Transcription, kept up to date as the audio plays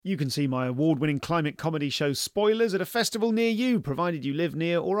You can see my award-winning climate comedy show Spoilers at a festival near you, provided you live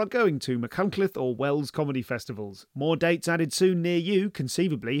near or are going to Machynlleth or Wells comedy festivals. More dates added soon near you.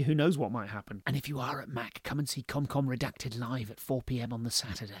 Conceivably, who knows what might happen. And if you are at Mac, come and see ComCom Redacted live at 4 p.m. on the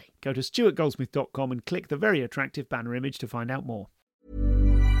Saturday. Go to stuartgoldsmith.com and click the very attractive banner image to find out more.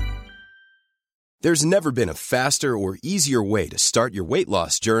 There's never been a faster or easier way to start your weight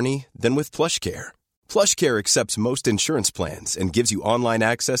loss journey than with PlushCare. PlushCare accepts most insurance plans and gives you online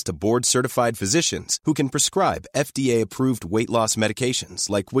access to board-certified physicians who can prescribe FDA-approved weight loss medications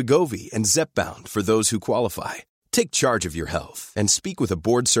like Wegovy and Zepbound for those who qualify. Take charge of your health and speak with a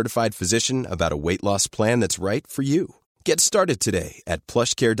board-certified physician about a weight loss plan that's right for you. Get started today at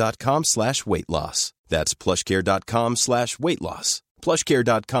plushcare.com/weight loss. That's plushcare.com/weight loss.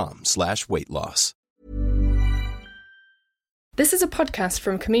 plushcare.com/weight loss. This is a podcast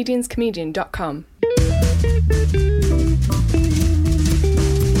from comedianscomedian.com.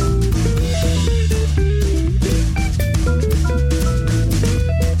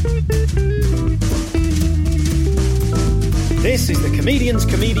 This is the Comedian's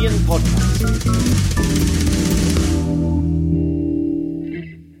Comedian podcast.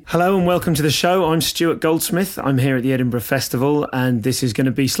 Hello and welcome to the show. I'm Stuart Goldsmith. I'm here at the Edinburgh Festival, and this is going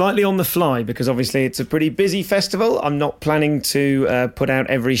to be slightly on the fly because obviously it's a pretty busy festival. I'm not planning to put out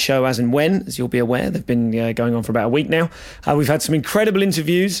every show as and when, as you'll be aware. They've been going on for about a week now. We've had some incredible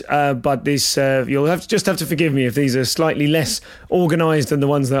interviews, but this you'll just have to forgive me if these are slightly less organised than the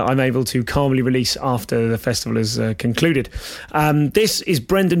ones that I'm able to calmly release after the festival is concluded. This is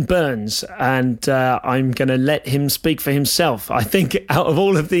Brendon Burns, and I'm going to let him speak for himself. I think out of a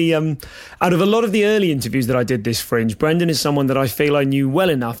lot of the early interviews that I did this Fringe, Brendon is someone that I feel I knew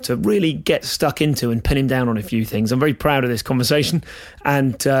well enough to really get stuck into and pin him down on a few things. I'm very proud of this conversation,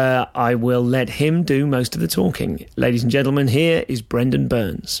 and I will let him do most of the talking. Ladies and gentlemen, here is Brendon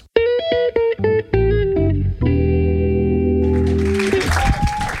Burns.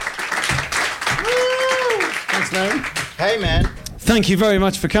 Thanks, man. Hey, man. Thank you very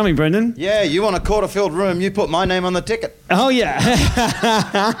much for coming, Brendon. Yeah, you want a quarter-filled room, you put my name on the ticket. Oh,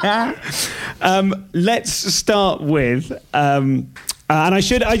 yeah. Let's start with... and I'll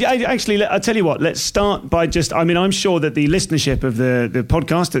tell you what, let's start by I'm sure that the listenership of the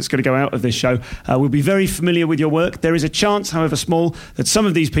podcast that's going to go out of this show will be very familiar with your work. There is a chance, however small, that some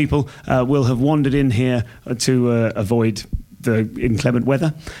of these people will have wandered in here to avoid the inclement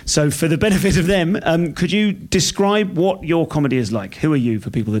weather. So for the benefit of them, could you describe what your comedy is like? Who are you for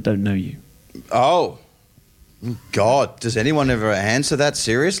people that don't know you? Oh, God, does anyone ever answer that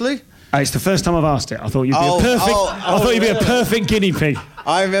seriously? It's the first time I've asked it. I thought you'd be a perfect guinea pig.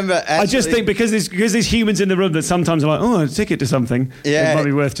 I remember actually... I just think because there's humans in the room that sometimes are like, oh, a ticket to something. Yeah. It might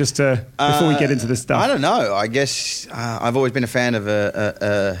be worth just before we get into this stuff. I don't know. I guess I've always been a fan of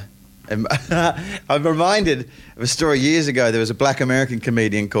I'm reminded of a story years ago. There was a black American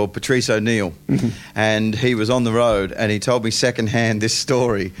comedian called Patrice O'Neill, and he was on the road, and he told me secondhand this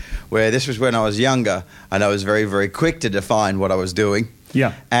story, where this was when I was younger, and I was very, very quick to define what I was doing.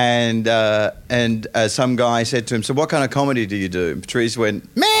 Yeah. And some guy said to him, so what kind of comedy do you do? And Patrice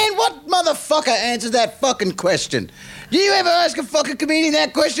went, man, what motherfucker answers that fucking question? Do you ever ask a fucking comedian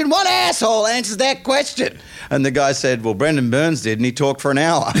that question? What asshole answers that question? And the guy said, well, Brendon Burns did, and he talked for an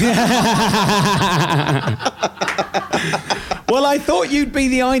hour. Well, I thought you'd be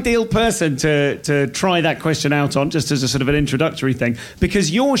the ideal person to try that question out on, just as a sort of an introductory thing,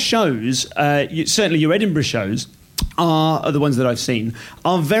 because your shows, certainly your Edinburgh shows, are the ones that I've seen,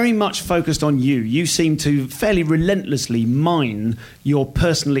 are very much focused on you. You seem to fairly relentlessly mine your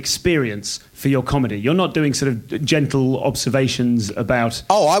personal experience for your comedy. You're not doing sort of gentle observations about...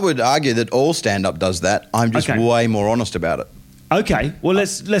 Oh, I would argue that all stand-up does that. I'm just way more honest about it. Okay, well,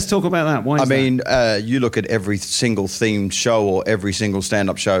 let's talk about that. Why is that? You look at every single themed show or every single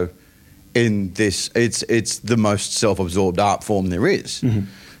stand-up show in this, it's the most self-absorbed art form there is. Mm-hmm.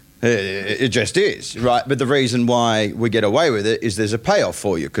 It just is, right? But the reason why we get away with it is there's a payoff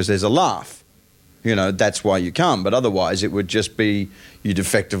for you because there's a laugh. You know, that's why you come. But otherwise it would just be, you'd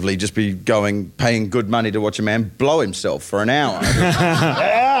effectively just be paying good money to watch a man blow himself for an hour.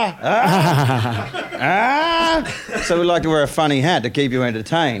 So we like to wear a funny hat to keep you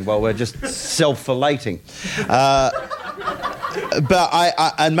entertained while we're just self-fillating.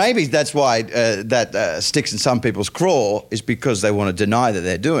 And maybe that's why that sticks in some people's craw is because they want to deny that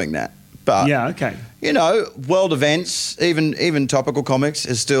they're doing that. But yeah, okay. You know, world events, even topical comics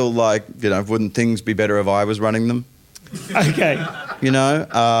is still like, you know, wouldn't things be better if I was running them? Okay. You know,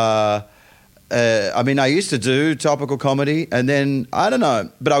 I used to do topical comedy, and then I don't know,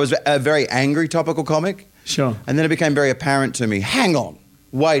 but I was a very angry topical comic. Sure. And then it became very apparent to me. Hang on.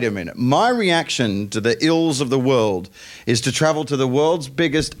 wait a minute. My reaction to the ills of the world is to travel to the world's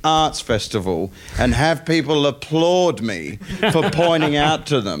biggest arts festival and have people applaud me for pointing out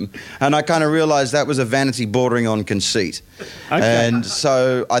to them. And I kind of realised that was a vanity bordering on conceit. Okay. And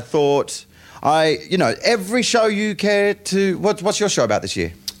so I thought, every show you care to... What's your show about this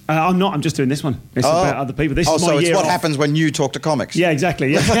year? I'm not. I'm just doing this one. This is about other people. This is my so it's year what off. happens when you talk to comics. Yeah,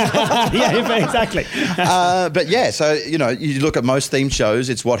 exactly. Yeah, yeah, exactly. But yeah, so you look at most themed shows.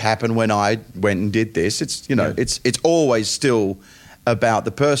 It's what happened when I went and did this. It's it's always still about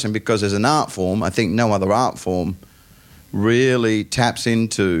the person, because as an art form, I think no other art form really taps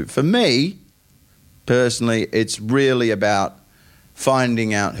into. For me, personally, it's really about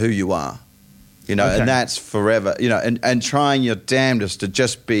finding out who you are. And that's forever, and trying your damnedest to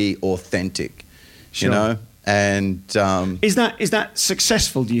just be authentic, Sure. And is that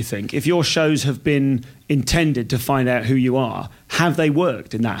successful, do you think? If your shows have been intended to find out who you are, have they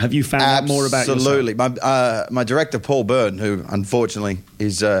worked in that? Have you found out more about yourself? Absolutely. My director, Paul Brendon, who unfortunately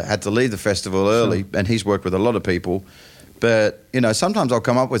had to leave the festival early, and he's worked with a lot of people. But, sometimes I'll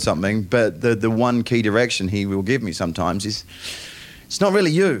come up with something, but the one key direction he will give me sometimes is, it's not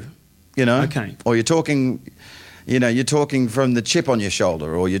really you. Okay. Or you're talking from the chip on your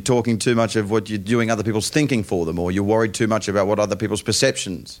shoulder, or you're talking too much of what you're doing other people's thinking for them, or you're worried too much about what other people's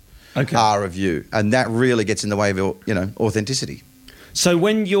perceptions are of you. And that really gets in the way of your, authenticity. So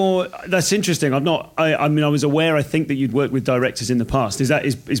when that's interesting. I was aware, I think, that you'd worked with directors in the past.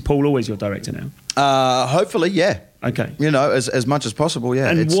 Is Paul always your director now? Hopefully, yeah. Okay. As much as possible, yeah.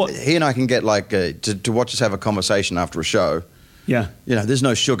 And he and I can get to watch us have a conversation after a show. Yeah. There's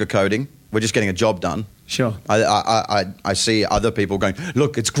no sugarcoating. We're just getting a job done. Sure. I see other people going,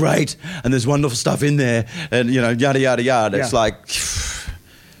 look, it's great, and there's wonderful stuff in there, and, yada, yada, yada. Yeah. It's like,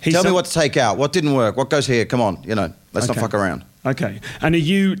 tell me what to take out, what didn't work, what goes here, come on, let's not fuck around. Okay. And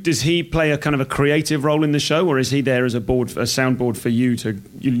does he play a kind of a creative role in the show, or is he there as a soundboard for you to,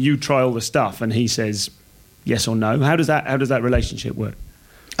 you try all the stuff and he says yes or no? How does that relationship work?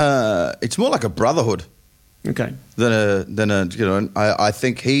 It's more like a brotherhood. Okay. I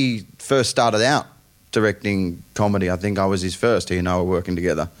think he first started out directing comedy. I think I was his first. He and I were working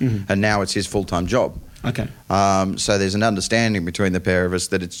together, and now it's his full-time job. Okay. So there's an understanding between the pair of us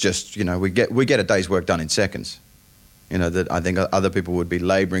that it's just we get a day's work done in seconds. That I think other people would be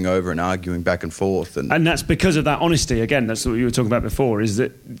labouring over and arguing back and forth, and that's because of that honesty. Again, that's what you were talking about before. Is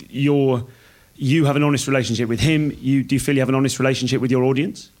that you have an honest relationship with him? Do you feel you have an honest relationship with your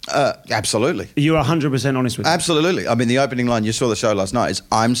audience? Absolutely. You're 100% honest with them? Absolutely. I mean, the opening line, you saw the show last night, is,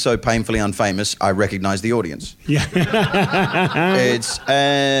 I'm so painfully unfamous, I recognise the audience. Yeah.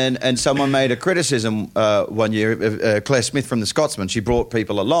 And someone made a criticism one year, Claire Smith from The Scotsman. She brought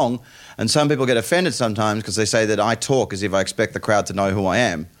people along, and some people get offended sometimes because they say that I talk as if I expect the crowd to know who I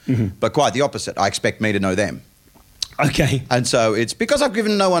am. Mm-hmm. But quite the opposite. I expect me to know them. Okay. And so it's because I've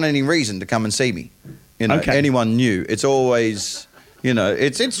given no one any reason to come and see me. Anyone new. It's always,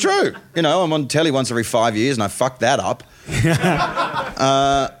 it's true. I'm on telly once every 5 years and I fucked that up.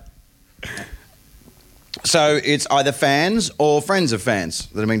 So it's either fans or friends of fans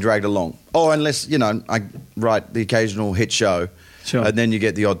that have been dragged along. Or unless, I write the occasional hit show. Sure. And then you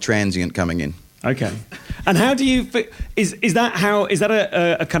get the odd transient coming in. Okay. And how do you is that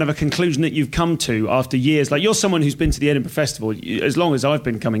a kind of a conclusion that you've come to after years? Like, you're someone who's been to the Edinburgh Festival as long as I've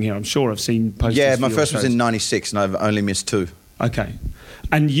been coming here. I'm sure I've seen posters. Yeah, my first was in '96, and I've only missed 2. Okay.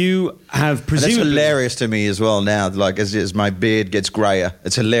 And you have presumably... And that's hilarious to me as well now. Like, as my beard gets greyer,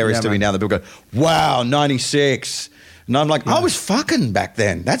 it's hilarious to me now that people go, "Wow, '96." And I'm like, I was fucking back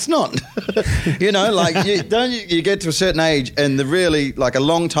then. That's not, you get to a certain age, and the really, like, a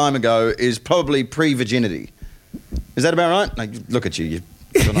long time ago is probably pre-virginity. Is that about right? Like, look at you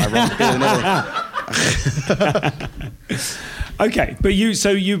an ironic beard and everything. Okay, but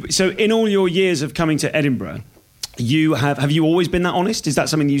so in all your years of coming to Edinburgh, have you always been that honest? Is that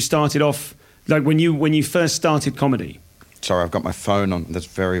something you started off, like when you first started comedy? Sorry, I've got my phone on. That's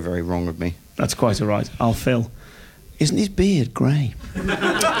very, very wrong of me. That's quite all right. I'll fill. Isn't his beard grey?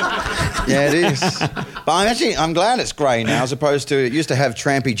 Yeah, it is. But I'm glad it's grey now, as opposed to, it used to have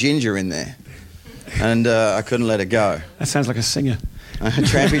trampy ginger in there. And I couldn't let it go. That sounds like a singer.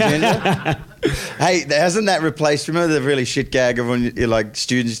 Trampy ginger? Hey, hasn't that replaced, remember the really shit gag of when you're like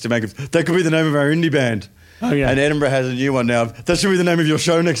students used to make, that could be the name of our indie band. Oh, yeah. And Edinburgh has a new one now. That should be the name of your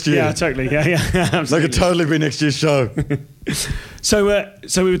show next year. Yeah, totally. Yeah, absolutely. That could totally be next year's show. So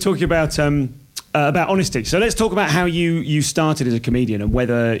we were talking about honesty. So let's talk about how you started as a comedian and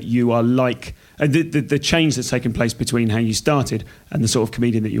whether you are like the change that's taken place between how you started and the sort of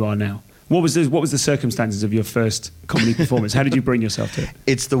comedian that you are now. What was the circumstances of your first comedy performance? How did you bring yourself to it?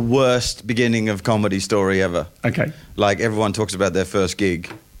 It's the worst beginning of comedy story ever. Okay. Like, everyone talks about their first gig,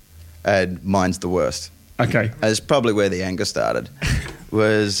 and mine's the worst. Okay. And it's probably where the anger started.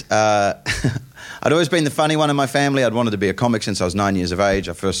 I'd always been the funny one in my family. I'd wanted to be a comic since I was 9 years of age.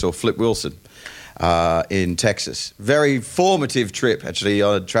 I first saw Flip Wilson in Texas. Very formative trip, actually,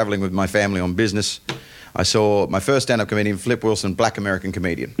 traveling with my family on business. I saw my first stand-up comedian, Flip Wilson, black American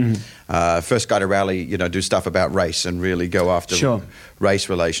comedian. First guy to rally, do stuff about race and really go after race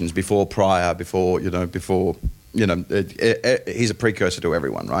relations before he's a precursor to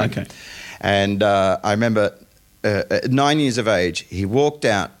everyone, right? Okay. And I remember at 9 years of age, he walked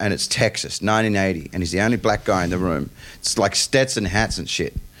out, and it's Texas, 1980, and he's the only black guy in the room. It's like Stetson hats and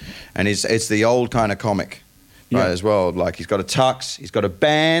shit. And it's the old kind of comic, right, as well. Like, he's got a tux, he's got a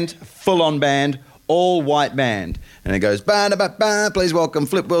band, full-on band, all white band. And he goes, ba-da-ba-ba, please welcome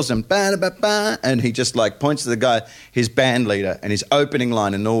Flip Wilson, ba-da-ba-ba. And he just, like, points to the guy, his band leader, and his opening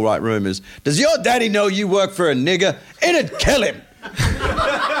line in an all-right room is, does your daddy know you work for a nigger? It'd kill him.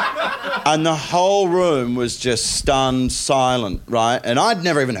 And the whole room was just stunned, silent, right? And I'd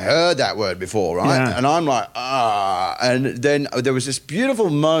never even heard that word before, right? Yeah. And I'm like, ah. And then there was this beautiful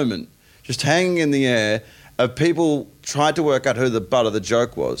moment just hanging in the air of people tried to work out who the butt of the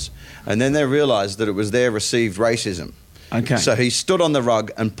joke was. And then they realised that it was their received racism. Okay. So he stood on the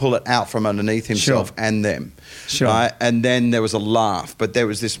rug and pulled it out from underneath himself and them. Sure. Right? And then there was a laugh. But there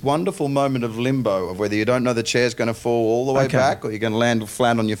was this wonderful moment of limbo of whether you don't know the chair's going to fall all the way back or you're going to land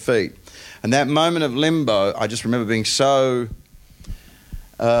flat on your feet. And that moment of limbo, I just remember being so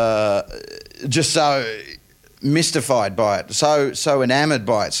mystified by it, so enamoured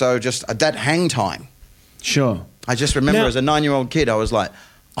by it, so just that hang time. Sure. I just remember as a 9-year-old kid, I was like,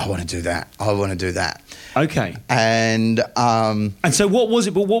 I want to do that. I want to do that. Okay. And so what was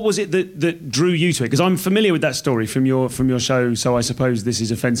it? But what was it that drew you to it? Because I'm familiar with that story from your show. So I suppose this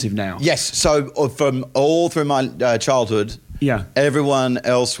is offensive now. Yes. So from all through my childhood, everyone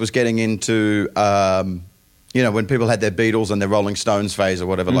else was getting into, when people had their Beatles and their Rolling Stones phase or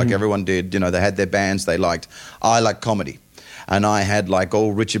whatever, like everyone did. They had their bands they liked. I liked comedy. And I had like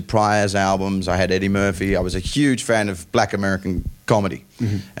all Richard Pryor's albums. I had Eddie Murphy. I was a huge fan of black American comedy.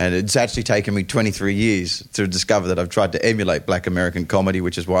 And it's actually taken me 23 years to discover that I've tried to emulate black American comedy,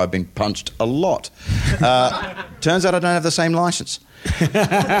 which is why I've been punched a lot. Turns out I don't have the same license. But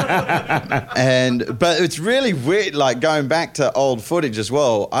it's really weird, like going back to old footage as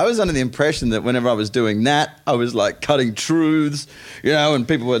well. I was under the impression that whenever I was doing that, I was like cutting truths, and I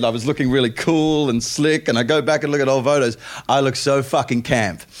was looking really cool and slick. And I go back and look at old photos, I look so fucking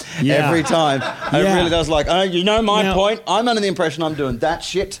camp every time. And it really does, like, my point. I'm under the impression I'm doing that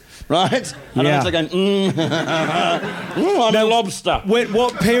shit, right? And I'm just going, I'm a lobster.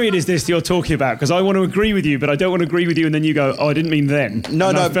 What period is this you're talking about? Because I want to agree with you, but I don't want to agree with you, and then you go, oh, I didn't mean then.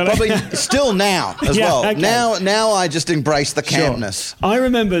 No, probably still now as well. Okay. Now I just embrace the campness. Sure. I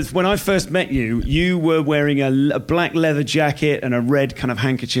remember when I first met you, you were wearing a black leather jacket and a red kind of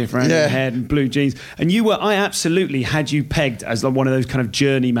handkerchief around your head and blue jeans. And I absolutely had you pegged as like one of those kind of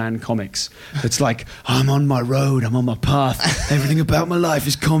journeyman comics. It's like, I'm on my road, I'm on my path, everything about my life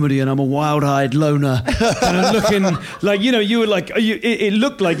is comedy and I'm a wild-eyed loner. And I'm looking like, you were like, it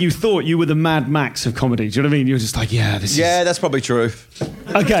looked like you thought you were the Mad Max of comedy. Do you know what I mean? You were just like, Yeah, that's probably true.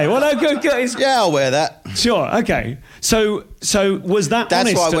 Okay, well, good. Yeah, I'll wear that. Sure, okay. So was that That's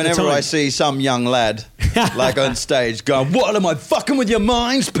honest why at the whenever time? I see some young lad, like on stage, going, what, am I fucking with your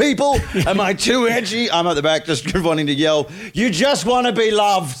minds, people? Am I too edgy? I'm at the back just wanting to yell, you just want to be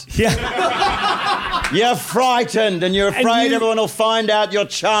loved. Yeah. You're frightened and you're afraid everyone will find out you're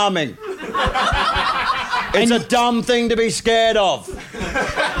charming. It's a dumb thing to be scared of.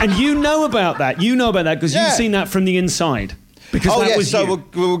 And you know about that because you've seen that from the inside. Because that was so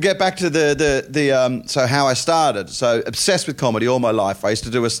we'll get back to the so how I started. So obsessed with comedy all my life. I used to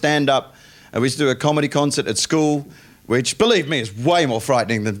do a stand-up, and we used to do a comedy concert at school, which, believe me, is way more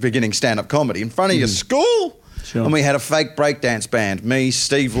frightening than beginning stand-up comedy in front of your school. Sure. And we had a fake breakdance band, me,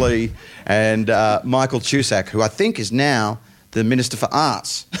 Steve Lee, and Michael Cusack, who I think is now the Minister for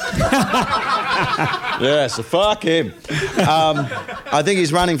Arts. Yeah, so fuck him. I think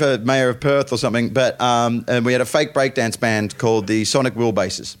he's running for Mayor of Perth or something. But and we had a fake breakdance band called the Sonic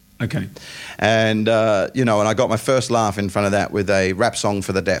Wheelbases. Okay. And, and I got my first laugh in front of that with a rap song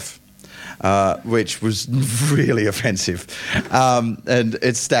for the deaf. Which was really offensive. And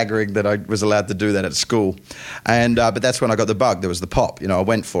it's staggering that I was allowed to do that at school. And but that's when I got the bug. There was the pop. I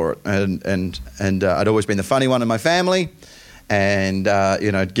went for it. And I'd always been the funny one in my family. And,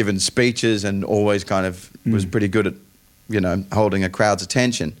 given speeches and always kind of was pretty good at, holding a crowd's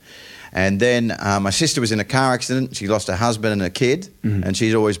attention. And then my sister was in a car accident. She lost her husband and a kid, and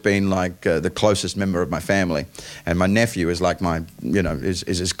she's always been like the closest member of my family. And my nephew is like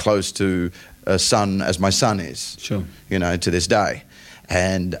is as close to a son as my son is. Sure. To this day.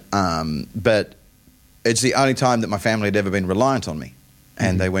 And but it's the only time that my family had ever been reliant on me.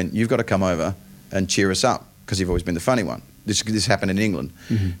 And they went, "You've got to come over and cheer us up because you've always been the funny one." This happened in England.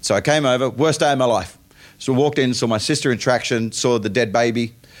 So I came over, worst day of my life. So I walked in, saw my sister in traction, saw the dead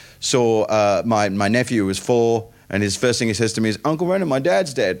baby, saw my nephew who was 4, and his first thing he says to me is, "Uncle Brendon, my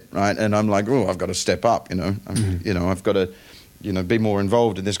dad's dead," right? And I'm like, "Oh, I've got to step up, I've got to, be more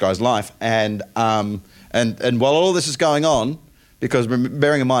involved in this guy's life." And while all this is going on, because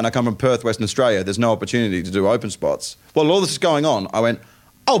bearing in mind I come from Perth, Western Australia, there's no opportunity to do open spots. While all this is going on, I went,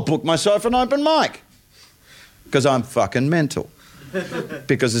 "I'll book myself an open mic," because I'm fucking mental.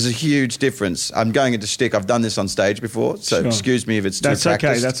 Because there's a huge difference. I'm going into shtick. I've done this on stage before, so excuse me if it's too practiced. That's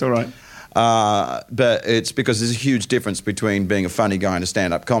okay, that's all right. But it's because there's a huge difference between being a funny guy and a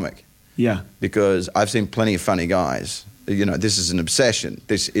stand-up comic. Yeah. Because I've seen plenty of funny guys. This is an obsession.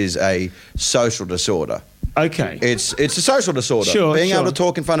 This is a social disorder. Okay. It's a social disorder. Sure, Being able to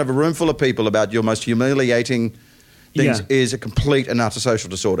talk in front of a room full of people about your most humiliating things is a complete and utter social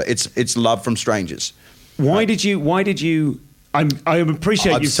disorder. It's love from strangers. Why did you... I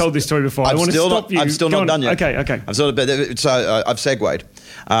appreciate you've told this story before. I want to stop you. I'm still not done yet. Okay. I've segued. So,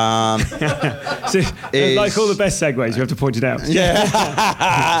 like all the best segues, you have to point it out.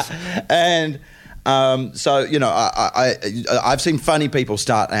 Yeah. And I've seen funny people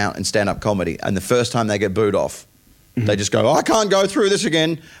start out in stand-up comedy, and the first time they get booed off, they just go, "I can't go through this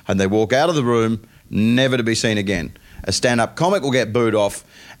again," and they walk out of the room, never to be seen again. A stand-up comic will get booed off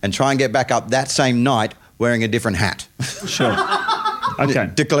and try and get back up that same night wearing a different hat. Sure. Okay.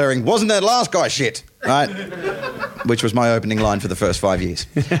 Declaring, "Wasn't that last guy shit?" Right? Which was my opening line for the first 5 years.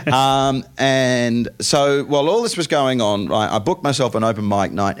 And so while all this was going on, right, I booked myself an open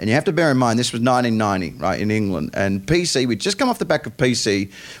mic night. And you have to bear in mind, this was 1990, right, in England. And PC, we'd just come off the back of PC,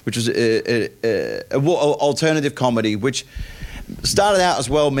 which was alternative comedy, which started out as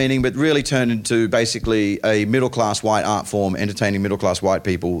well-meaning, but really turned into basically a middle-class white art form, entertaining middle-class white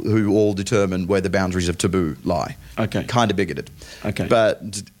people who all determine where the boundaries of taboo lie. Okay. Kind of bigoted. Okay. But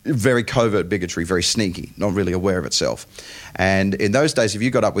very covert bigotry, very sneaky, not really aware of itself. And in those days, if you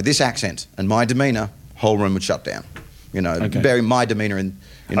got up with this accent and my demeanour, whole room would shut down. Bearing my demeanour in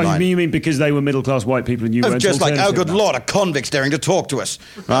mind. You mean because they were middle-class white people and you weren't? Just like, "Oh, good Lord, a convict's daring to talk to us,"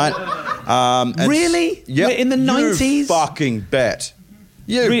 right? Really? Yeah. In the 90s? You fucking bet.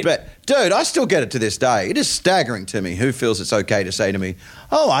 Bet. Dude, I still get it to this day. It is staggering to me who feels it's okay to say to me,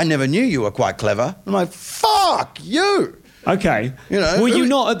 "Oh, I never knew you were quite clever." I'm like, fuck you. Okay. Were you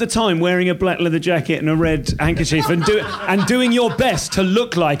not at the time wearing a black leather jacket and a red handkerchief and doing your best to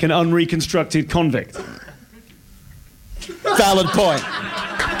look like an unreconstructed convict? Valid point.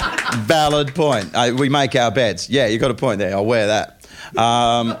 Valid point. We make our beds. Yeah, you got a point there. I'll wear that.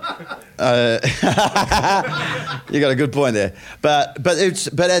 You got a good point there. But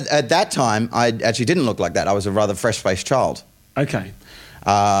at that time, I actually didn't look like that. I was a rather fresh-faced child. Okay.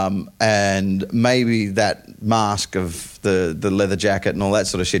 And maybe that mask of the leather jacket and all that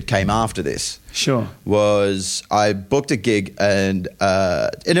sort of shit came after this. Sure. I booked a gig and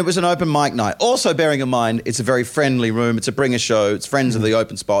it was an open mic night. Also bearing in mind, it's a very friendly room. It's a bringer show. It's friends of the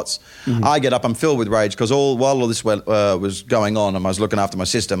open spots. I get up, I'm filled with rage because while all this was going on and I was looking after my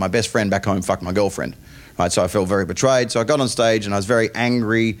sister, my best friend back home fucked my girlfriend. Right, so I felt very betrayed. So I got on stage and I was very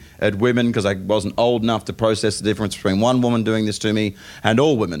angry at women because I wasn't old enough to process the difference between one woman doing this to me and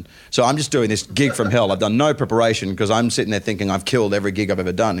all women. So I'm just doing this gig from hell. I've done no preparation because I'm sitting there thinking I've killed every gig I've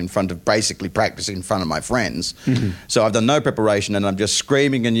ever done in front of basically practicing in front of my friends. So I've done no preparation and I'm just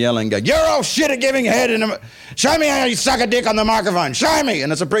screaming and yelling, going, "You're all shit at giving head. Show me how you suck a dick on the microphone. Show me."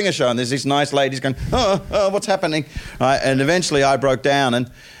 And it's a bringer show and there's these nice ladies going, oh, what's happening? Right, and eventually I broke down and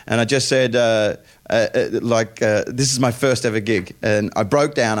I just said... this is my first ever gig. And I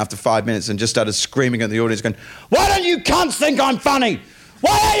broke down after 5 minutes and just started screaming at the audience going, "Why don't you cunts think I'm funny?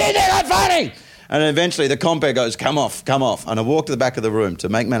 Why don't you think I'm funny?" And eventually the compere goes, come off. And I walked to the back of the room. To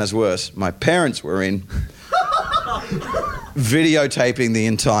make matters worse, my parents were in videotaping the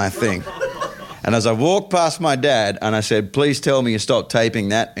entire thing. And as I walked past my dad and I said, "Please tell me you stopped taping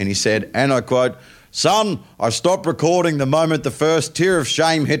that." And he said, and I quote, "Son, I stopped recording the moment the first tear of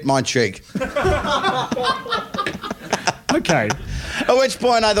shame hit my cheek." Okay. At which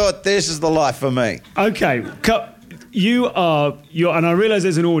point I thought, this is the life for me. Okay. You're, and I realise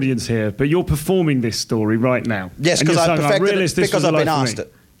there's an audience here, but you're performing this story right now. Yes, because I've been asked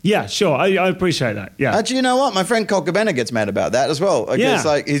it. Yeah, sure. I appreciate that. Yeah. Actually, you know what? My friend Col Cabana gets mad about that as well. It's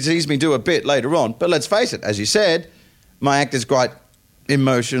like he sees me do a bit later on. But let's face it, as you said, my act is quite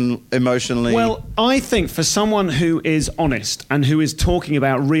emotionally. Well, I think for someone who is honest and who is talking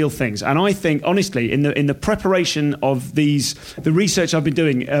about real things, and I think honestly, in the preparation of the research I've been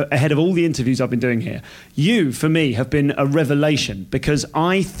doing ahead of all the interviews I've been doing here, you for me have been a revelation, because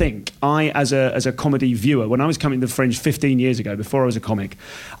I think as a comedy viewer, when I was coming to the Fringe 15 years ago, before I was a comic,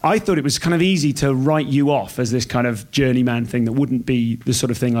 I thought it was kind of easy to write you off as this kind of journeyman thing that wouldn't be the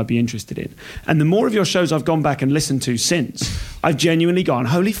sort of thing I'd be interested in. And the more of your shows I've gone back and listened to since, I've genuinely gone,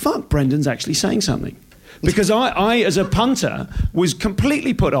 holy fuck, Brendon's actually saying something. Because I as a punter, was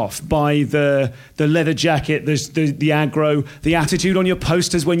completely put off by the leather jacket, the aggro, the attitude on your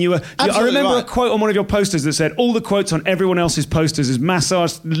posters when you were... I remember a quote on one of your posters that said, all the quotes on everyone else's posters is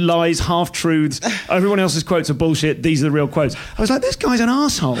massage, lies, half-truths, everyone else's quotes are bullshit, these are the real quotes. I was like, this guy's an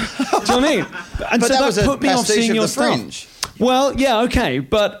arsehole. Do you know what I mean? And but so that was put me off seeing your Fringe. stuff. Well, yeah, okay,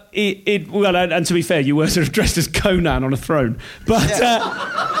 but and to be fair, you were sort of dressed as Conan on a throne, but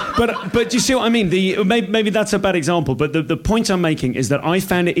do you see what I mean? Maybe that's a bad example, but the point I'm making is that I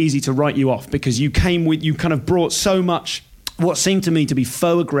found it easy to write you off because you kind of brought so much what seemed to me to be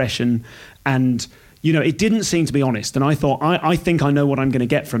faux aggression, and it didn't seem to be honest. And I thought, I think I know what I'm going to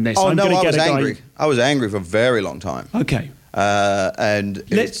get from this. I was angry. I was angry for a very long time. Okay. And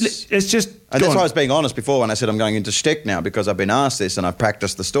let's just... And that's why I was being honest before when I said I'm going into shtick now, because I've been asked this and I've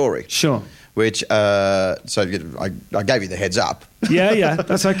practiced the story. Sure. Which, so I gave you the heads up. Yeah,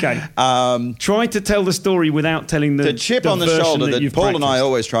 that's okay. Try to tell the story without telling the chip on the shoulder that Paul practiced. and I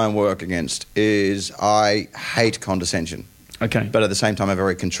always try and work against is I hate condescension. Okay. But at the same time, I'm a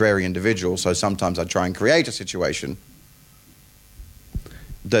very contrary individual, so sometimes I try and create a situation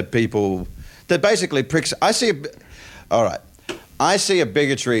that basically pricks... I see a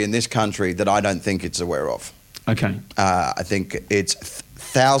bigotry in this country that I don't think it's aware of. Okay. I think it's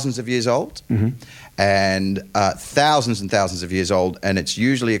thousands of years old, and thousands of years old, and it's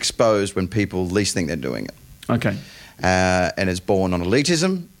usually exposed when people least think they're doing it. Okay. And it's born on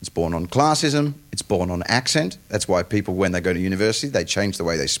elitism, it's born on classism, it's born on accent. That's why people, when they go to university, they change the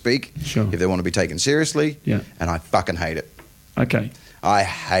way they speak if they want to be taken seriously. Yeah. And I fucking hate it. Okay. I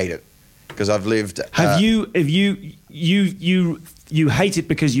hate it. Because I've lived... You hate it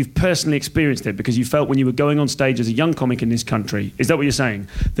because you've personally experienced it, because you felt when you were going on stage as a young comic in this country, is that what you're saying?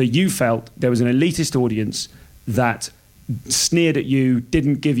 That you felt there was an elitist audience that sneered at you,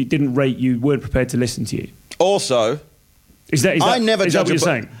 didn't rate you, weren't prepared to listen to you? Also... Is that what you're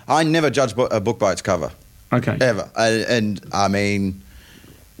saying? I never judge a book by its cover. Okay. Ever. And I mean,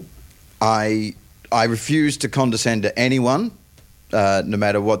 I refuse to condescend to anyone, no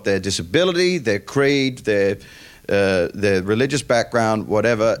matter what their disability, their creed, their religious background,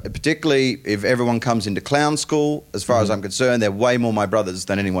 whatever. Particularly if everyone comes into clown school, as far as I'm concerned, they're way more my brothers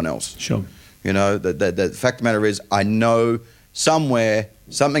than anyone else. Sure. The fact of the matter is, I know somewhere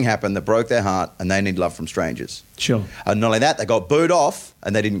something happened that broke their heart and they need love from strangers. Sure. And not only that, they got booed off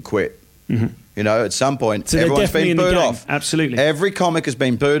and they didn't quit. Mm-hmm. At some point, so everyone's been booed off. Absolutely. Every comic has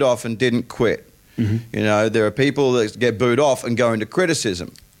been booed off and didn't quit. Mm-hmm. There are people that get booed off and go into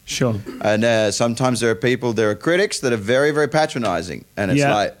criticism. Sure. And sometimes there are critics that are very, very patronizing. And it's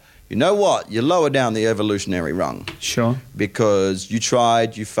like, you know what? You lower down the evolutionary rung. Sure. Because you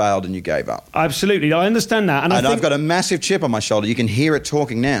tried, you failed, and you gave up. Absolutely. I understand that. And I've got a massive chip on my shoulder. You can hear it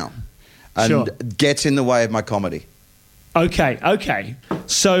talking now. And it gets in the way of my comedy. Okay.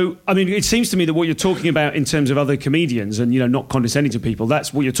 So, I mean, it seems to me that what you're talking about in terms of other comedians and, not condescending to people,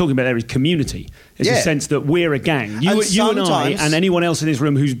 that's what you're talking about there is community. It's a sense that we're a gang. You and I and anyone else in this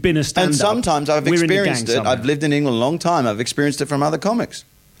room who's been a stand-up. And sometimes I've experienced it. I've lived in England a long time. I've experienced it from other comics.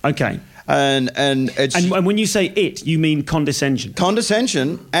 Okay. And it's... And when you say it, you mean condescension?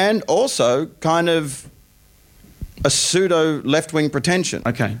 Condescension, and also kind of a pseudo left-wing pretension.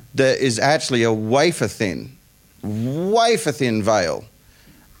 Okay. There is actually a wafer-thin veil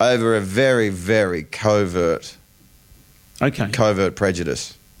over a very, very covert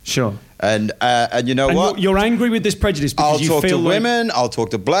prejudice. Sure. And you know what? You're angry with this prejudice because I'll talk to women, I'll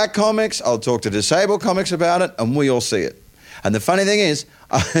talk to black comics, I'll talk to disabled comics about it, and we all see it. And the funny thing is,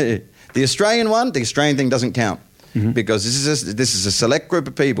 the Australian thing doesn't count, because this is a select group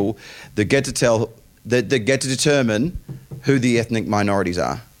of people that get to determine who the ethnic minorities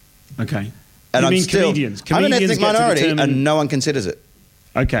are. Okay. And you mean comedians? I'm an ethnic minority, and no one considers it.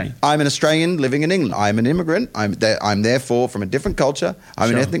 Okay. I'm an Australian living in England. I'm an immigrant. I'm therefore from a different culture.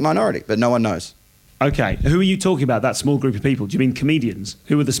 I'm an ethnic minority, but no one knows. Okay. Who are you talking about, that small group of people? Do you mean comedians?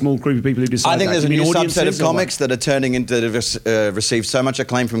 Who are the small group of people who decide I think that? there's a Do you new mean subset of audiences or comics that are turning into, that have received so much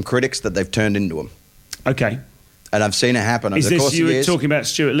acclaim from critics that they've turned into them. Okay. And I've seen it happen over Is the course this, you of were years. talking about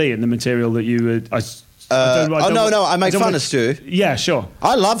Stuart Lee and the material that you were... No, I make fun of Stu. Yeah, sure.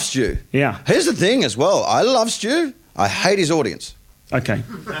 I love Stu. Yeah. Here's the thing as well. I love Stu. I hate his audience. Okay.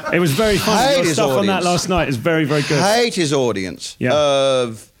 It was very funny. Your stuff on that last night is very, very good. Hate his audience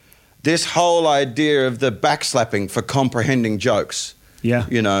of this whole idea of the backslapping for comprehending jokes. Yeah.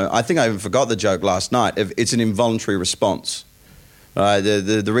 You know, I think I even forgot the joke last night. It's an involuntary response.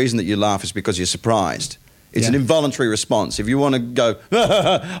 The reason that you laugh is because you're surprised. It's an involuntary response. If you want to go,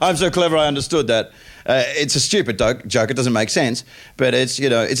 I'm so clever, I understood that. It's a stupid joke. It doesn't make sense. But it's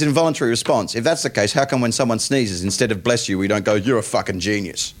an involuntary response. If that's the case, how come when someone sneezes, instead of bless you, we don't go, you're a fucking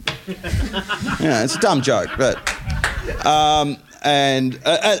genius? It's a dumb joke. But and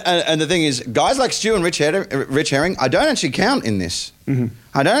the thing is, guys like Stu and Rich Herring, I don't actually count in this. Mm-hmm.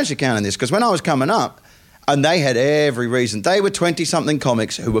 I don't actually count in this because when I was coming up, and they had every reason. They were 20-something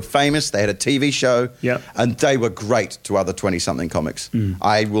comics who were famous. They had a TV show, and they were great to other 20-something comics. Mm.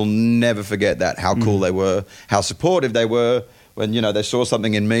 I will never forget that, how cool they were, how supportive they were when, they saw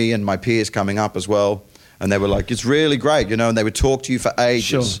something in me and my peers coming up as well. And they were like, it's really great, and they would talk to you for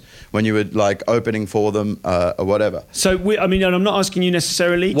ages when you were, like, opening for them or whatever. So, and I'm not asking you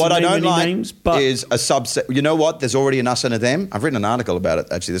necessarily what to name I don't any like names, but... is a subset. You know what? There's already an us and a them. I've written an article about it,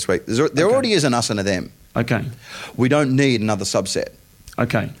 actually, this week. There already is an us and a them. Okay. We don't need another subset.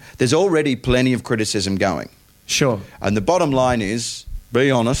 Okay. There's already plenty of criticism going. Sure. And the bottom line is,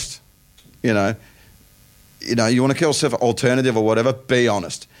 be honest. You want to kill yourself alternative or whatever, be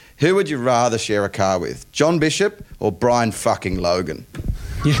honest. Who would you rather share a car with, John Bishop or Brian fucking Logan?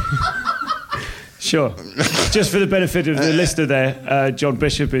 Yeah. Sure. Just for the benefit of the listener there, John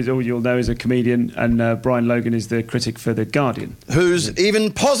Bishop is all you'll know is a comedian, and Brian Logan is the critic for The Guardian. Whose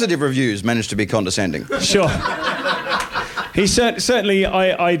even positive reviews managed to be condescending. Sure. He certainly,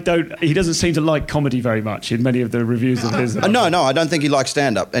 he doesn't seem to like comedy very much in many of the reviews of his. No, I don't think he likes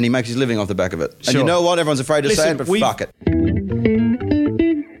stand-up, and he makes his living off the back of it. Sure. And you know what? Everyone's afraid to say it, but fuck it.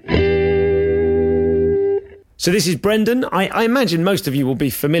 So this is Brendon. I imagine most of you will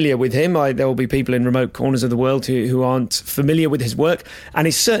be familiar with him. There will be people in remote corners of the world who aren't familiar with his work, and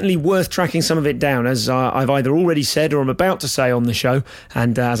it's certainly worth tracking some of it down, as I've either already said or I'm about to say on the show.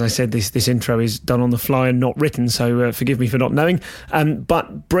 And as I said, this intro is done on the fly and not written, so forgive me for not knowing.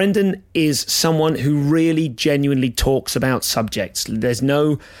 But Brendon is someone who really genuinely talks about subjects. There's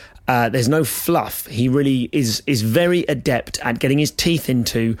no fluff. He really is very adept at getting his teeth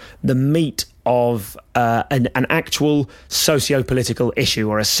into the meat of an actual socio-political issue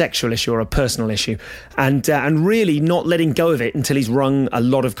or a sexual issue or a personal issue, and really not letting go of it until he's wrung a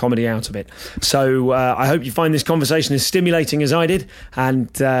lot of comedy out of it. So I hope you find this conversation as stimulating as I did, and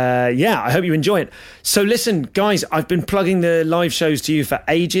I hope you enjoy it. So listen, guys, I've been plugging the live shows to you for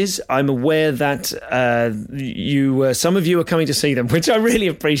ages. I'm aware that some of you are coming to see them, which I really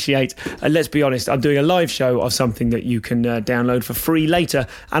appreciate. And let's be honest, I'm doing a live show of something that you can download for free later,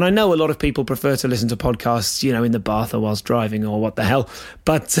 and I know a lot of people prefer to listen to podcasts, in the bath or whilst driving or what the hell.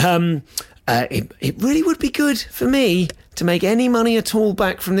 But it really would be good for me to make any money at all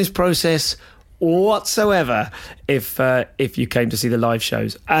back from this process whatsoever if you came to see the live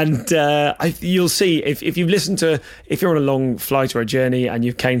shows. And you'll see if you're on a long flight or a journey and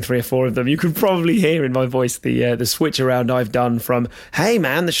you've came 3 or 4 of them, you can probably hear in my voice the switch around I've done from, hey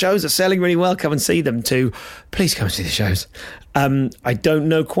man, the shows are selling really well, come and see them, to please come and see the shows. I don't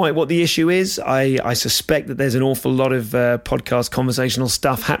know quite what the issue is. I suspect that there's an awful lot of podcast conversational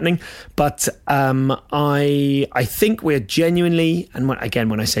stuff happening, but I think we're genuinely, and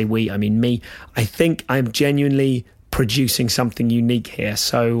when I say we, I mean me, I think I'm genuinely producing something unique here.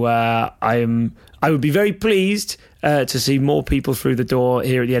 So I would be very pleased to see more people through the door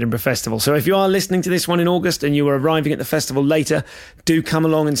here at the Edinburgh Festival. So if you are listening to this one in August and you are arriving at the festival later, do come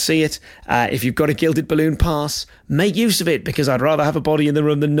along and see it. If you've got a Gilded Balloon pass, make use of it, because I'd rather have a body in the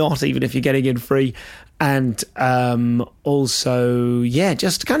room than not, even if you're getting in free. And also,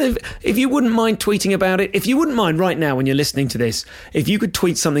 just kind of, if you wouldn't mind tweeting about it, if you wouldn't mind right now when you're listening to this, if you could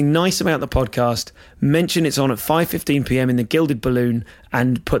tweet something nice about the podcast, mention it's on at 5:15 p.m. in the Gilded Balloon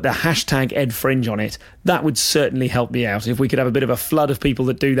and put the hashtag EdFringe on it, that would certainly help me out. If we could have a bit of a flood of people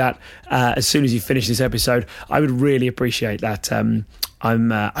that do that as soon as you finish this episode, I would really appreciate that.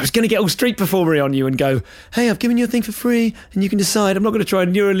 I was going to get all street performery on you and go, hey, I've given you a thing for free and you can decide. I'm not going to try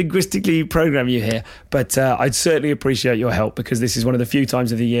and neurolinguistically program you here. But I'd certainly appreciate your help, because this is one of the few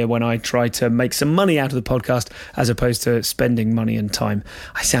times of the year when I try to make some money out of the podcast as opposed to spending money and time.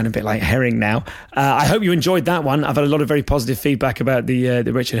 I sound a bit like Herring now. I hope you enjoyed that one. I've had a lot of very positive feedback about the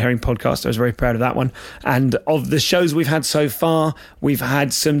Richard Herring podcast. I was very proud of that one. And of the shows we've had so far, we've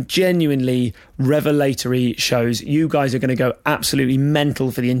had some genuinely revelatory shows. You guys are going to go absolutely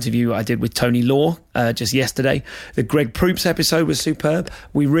mental for the interview I did with Tony Law just yesterday. The Greg Proops episode was superb.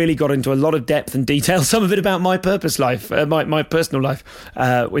 We really got into a lot of depth and detail, some of it about my my personal life,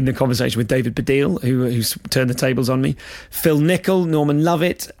 in the conversation with David Baddiel, who's turned the tables on me. Phil Nichol, Norman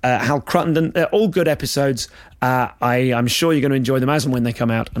Lovett, Hal Cruttenden, they're all good episodes. I'm sure you're going to enjoy them as and when they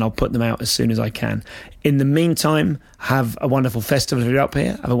come out, and I'll put them out as soon as I can. In the meantime, have a wonderful festival if you're up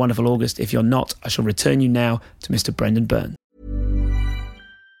here. Have a wonderful August. If you're not, I shall return you now to Mr. Brendon Byrne.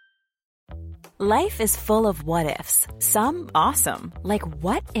 Life is full of what-ifs. Some awesome, like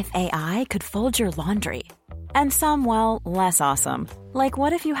what if AI could fold your laundry? And some, well, less awesome, like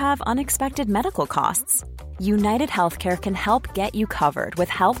what if you have unexpected medical costs? United Healthcare can help get you covered with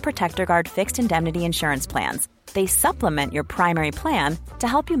Health Protector Guard fixed indemnity insurance plans. They supplement your primary plan to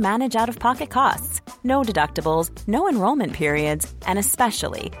help you manage out-of-pocket costs. No deductibles, no enrollment periods, and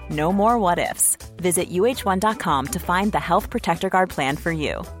especially no more what-ifs. Visit uh1.com to find the Health Protector Guard plan for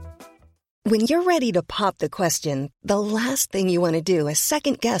you. When you're ready to pop the question, the last thing you want to do is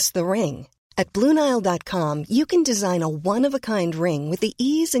second-guess the ring. At BlueNile.com, you can design a one-of-a-kind ring with the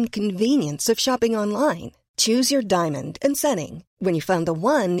ease and convenience of shopping online. Choose your diamond and setting. When you find the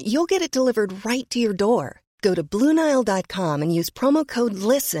one, you'll get it delivered right to your door. Go to BlueNile.com and use promo code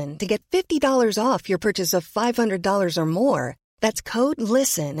LISTEN to get $50 off your purchase of $500 or more. That's code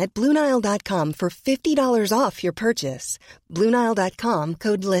LISTEN at BlueNile.com for $50 off your purchase. BlueNile.com,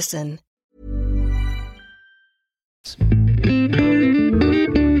 code LISTEN.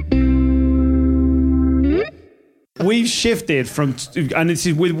 We've shifted from, and this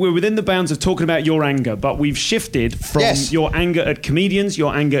is we're within the bounds of talking about your anger, but we've shifted from your anger at comedians,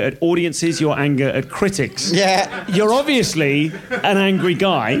 your anger at audiences, your anger at critics. Yeah. You're obviously an angry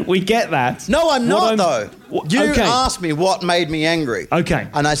guy. We get that. No, I'm not, though. You asked me what made me angry. Okay.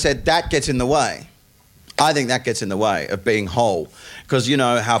 And I said, that gets in the way. I think that gets in the way of being whole. Because you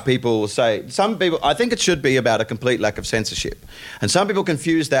know how people say, some people, I think it should be about a complete lack of censorship. And some people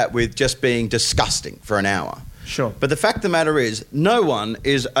confuse that with just being disgusting for an hour. Sure. But the fact of the matter is, no one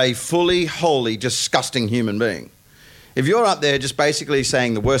is a fully, wholly, disgusting human being. If you're up there just basically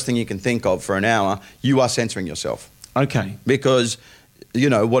saying the worst thing you can think of for an hour, you are censoring yourself. Okay. Because, you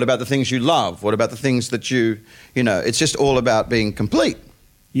know, what about the things you love? What about the things that you know, it's just all about being complete.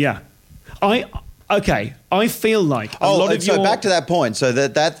 Yeah. I feel like a lot of so back to that point. So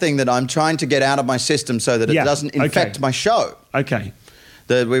that thing that I'm trying to get out of my system so that it doesn't infect my show. Okay.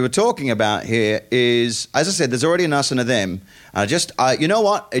 That we were talking about here is, as I said, there's already an us and a them. You know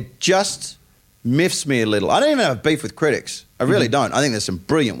what? It just miffs me a little. I don't even have beef with critics. I really don't. I think there's some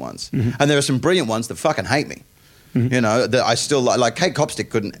brilliant ones. Mm-hmm. And there are some brilliant ones that fucking hate me. Mm-hmm. You know, that I still like Kate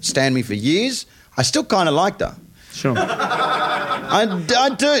Copstick couldn't stand me for years. I still kind of liked her. Sure. I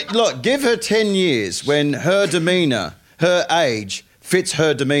do. Look, give her 10 years when her demeanour, her age fits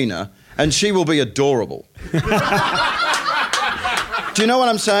her demeanour, and she will be adorable. Do you know what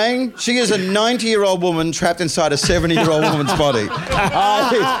I'm saying? She is a 90-year-old woman trapped inside a 70-year-old woman's body.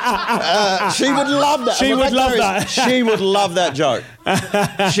 She would love that. She would love that. She would love that joke.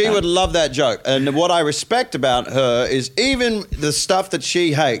 She would love that joke. And what I respect about her is even the stuff that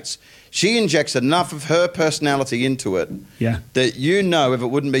she hates, she injects enough of her personality into it that you know if it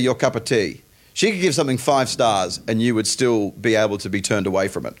wouldn't be your cup of tea, she could give something 5 stars and you would still be able to be turned away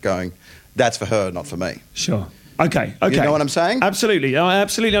from it going, that's for her, not for me. Sure. Okay. You know what I'm saying? Absolutely. I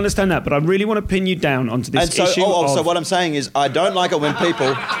absolutely understand that, but I really want to pin you down onto this issue. So what I'm saying is I don't like it when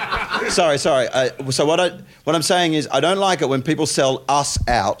people... sorry. So what I'm saying is I don't like it when people sell us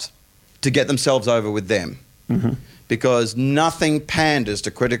out to get themselves over with them. Mm-hmm. Because nothing panders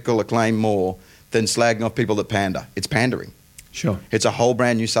to critical acclaim more than slagging off people that pander. It's pandering. Sure. It's a whole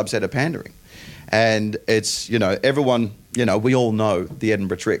brand new subset of pandering. And it's, you know, everyone, you know, we all know the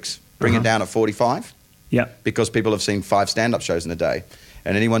Edinburgh tricks. Bring it down at 45. Yeah. Because people have seen 5 stand-up shows in a day.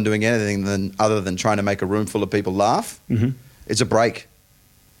 And anyone doing anything other than trying to make a room full of people laugh, it's a break.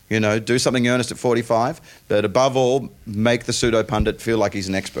 You know, do something earnest at 45, but above all, make the pseudo-pundit feel like he's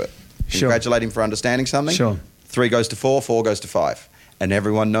an expert. Sure. Congratulate him for understanding something. Sure. 3 goes to 4, 4 goes to 5. And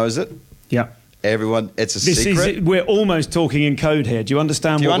everyone knows it. Yeah. Everyone, it's a secret. We're almost talking in code here. Do you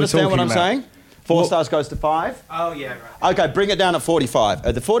understand what we're talking about? I'm saying? 4 stars goes to 5? Oh, yeah, right. Okay, bring it down at 45.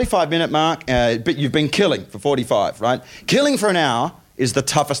 At the 45-minute mark, but you've been killing for 45, right? Killing for an hour is the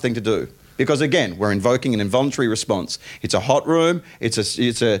toughest thing to do. Because again, we're invoking an involuntary response. It's a hot room. It's not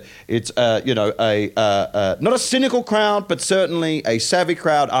a cynical crowd, but certainly a savvy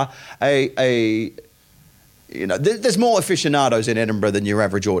crowd. There's more aficionados in Edinburgh than your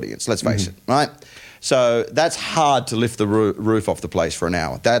average audience. Let's face it, right? So that's hard to lift the roof off the place for an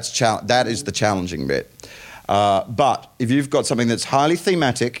hour. That is the challenging bit. But if you've got something that's highly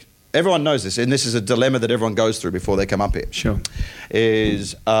thematic, everyone knows this, and this is a dilemma that everyone goes through before they come up here. Sure.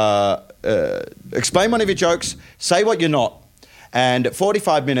 Is explain one of your jokes, say what you're not, and at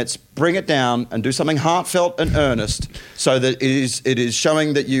 45 minutes, bring it down and do something heartfelt and earnest so that it is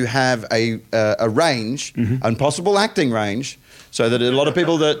showing that you have a range, and possible acting range, so that a lot of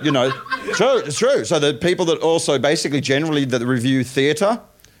people that, it's true, so that people that also basically generally that review theatre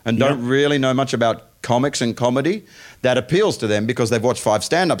and don't really know much about comics and comedy, that appeals to them because they've watched 5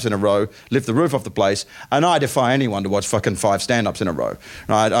 stand-ups in a row, lift the roof off the place, and I defy anyone to watch fucking 5 stand-ups in a row.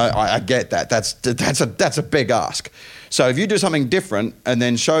 Right? I get that. That's a big ask. So if you do something different and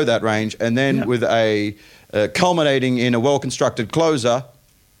then show that range, and then with a culminating in a well-constructed closer,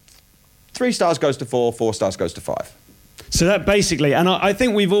 3 stars goes to 4, 4 stars goes to 5. So that basically, and I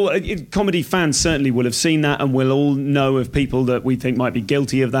think we've all, comedy fans certainly will have seen that, and we'll all know of people that we think might be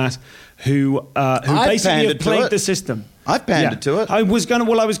guilty of that, who basically have played the system. I've pandered to it. I was going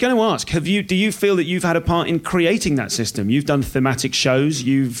to ask, do you feel that you've had a part in creating that system? You've done thematic shows,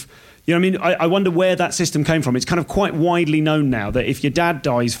 I wonder where that system came from. It's kind of quite widely known now that if your dad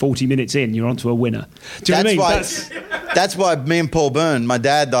dies 40 minutes in, you're onto a winner. Do you know what I mean? That's why me and Paul Byrne, my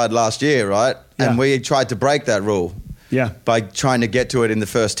dad died last year, right? Yeah. And we tried to break that rule. Yeah. By trying to get to it in the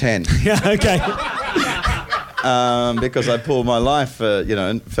first 10. Yeah, okay. Because I pulled my life for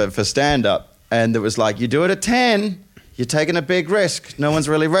stand-up. And it was like, you do it at 10, you're taking a big risk. No one's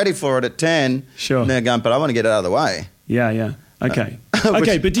really ready for it at 10. Sure. And they're going, but I want to get it out of the way. Yeah. Okay.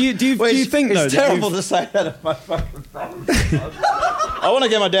 Okay, but do you think, though... It's terrible to say that of my fucking family. I want to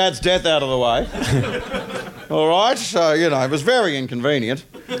get my dad's death out of the way. All right? So, it was very inconvenient.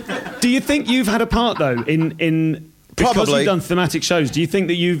 Do you think you've had a part, though, in because Probably. you've done thematic shows, do you think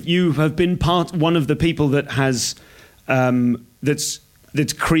that you have been one of the people that has that's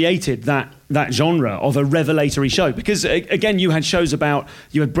created that genre of a revelatory show? Because again, you had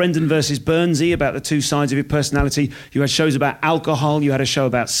Brendon versus Burnsy about the 2 sides of your personality. You had shows about alcohol. You had a show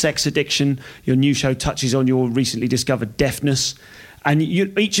about sex addiction. Your new show touches on your recently discovered deafness. And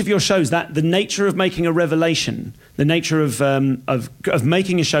each of your shows, that the nature of making a revelation, the nature of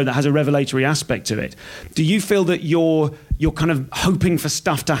making a show that has a revelatory aspect to it. Do you feel that you're kind of hoping for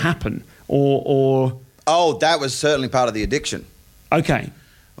stuff to happen, or? Oh, that was certainly part of the addiction. Okay.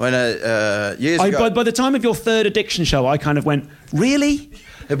 When years ago, by the time of your 3rd addiction show, I kind of went, really?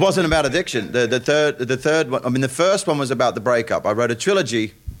 It wasn't about addiction. The third one. I mean, the first one was about the breakup. I wrote a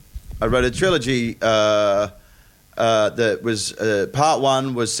trilogy. That was part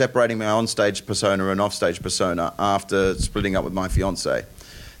 1 was separating my on-stage persona and off-stage persona after splitting up with my fiancée.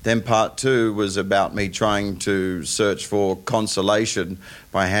 Then part 2 was about me trying to search for consolation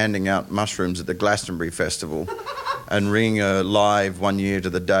by handing out mushrooms at the Glastonbury Festival and ringing her live 1 year to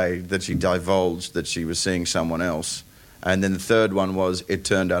the day that she divulged that she was seeing someone else. And then the third one was, it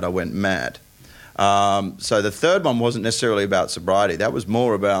turned out I went mad. So the third one wasn't necessarily about sobriety. That was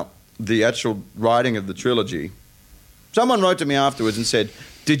more about the actual writing of the trilogy. Someone wrote to me afterwards and said,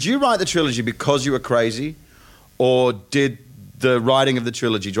 did you write the trilogy because you were crazy, or did the writing of the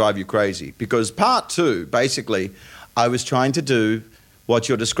trilogy drive you crazy? Because part 2, basically, I was trying to do what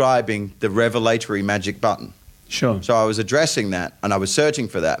you're describing, the revelatory magic button. Sure. So I was addressing that, and I was searching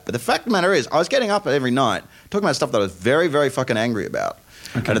for that. But the fact of the matter is, I was getting up every night, talking about stuff that I was very, very fucking angry about.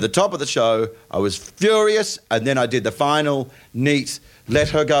 Okay. And at the top of the show, I was furious, and then I did the final, neat, let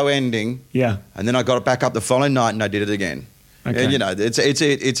her go ending. Yeah. And then I got it back up the following night, and I did it again. Okay. And,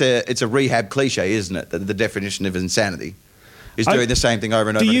 it's a rehab cliche, isn't it? The definition of insanity is doing the same thing over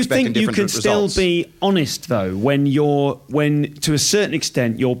and over and expecting different results. Do you think you can still be honest, though, when to a certain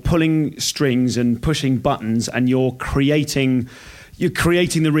extent, you're pulling strings and pushing buttons and you're creating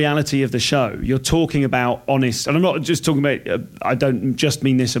the reality of the show? You're talking about honest, and I'm not just talking about, I don't just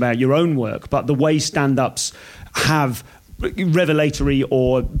mean this about your own work, but the way stand-ups have revelatory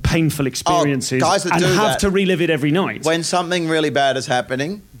or painful experiences and have to relive it every night. When something really bad is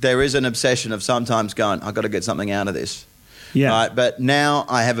happening, there is an obsession of sometimes going, I've got to get something out of this. Yeah. Right? But now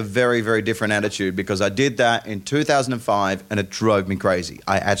I have a very, very different attitude, because I did that in 2005 and it drove me crazy.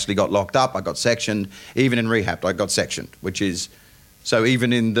 I actually got locked up. I got sectioned. Even in rehab, I got sectioned, which is So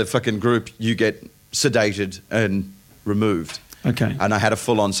even in the fucking group, you get sedated and removed. Okay. And I had a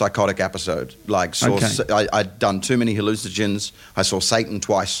full-on psychotic episode. I'd done too many hallucinogens. I saw Satan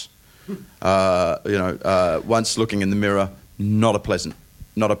twice. Once looking in the mirror, not a pleasant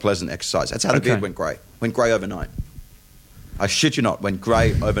exercise. That's how the beard went grey. Went grey overnight. I shit you not, went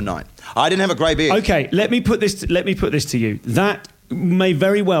grey overnight. I didn't have a grey beard. Okay, let me put this to you. That may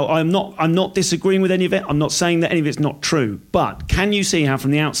very well. I'm not disagreeing with any of it. I'm not saying that any of it's not true. But can you see how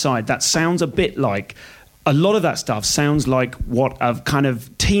from the outside that sounds a bit like a lot of that stuff sounds like what a kind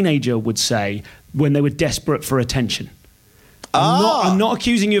of teenager would say when they were desperate for attention. I'm not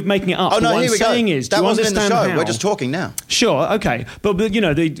accusing you of making it up. Oh, no, what here I'm we saying go. is, that do you wasn't in the understand show. how? We're just talking now. Sure, okay. But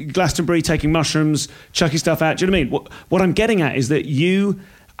the Glastonbury taking mushrooms, chucking stuff out, do you know what I mean? What I'm getting at is that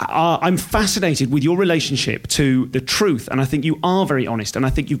I'm fascinated with your relationship to the truth, and I think you are very honest, and I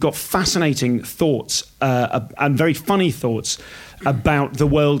think you've got fascinating thoughts and very funny thoughts about the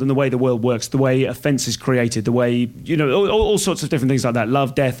world and the way the world works, the way offence is created, the way, all sorts of different things like that,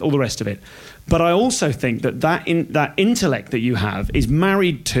 love, death, all the rest of it. But I also think that intellect that you have is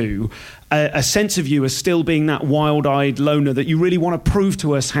married to a sense of you as still being that wild-eyed loner that you really want to prove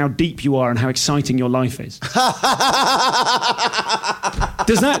to us how deep you are and how exciting your life is. Does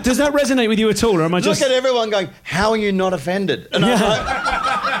that resonate with you at all, or am I just... Look at everyone going, how are you not offended? And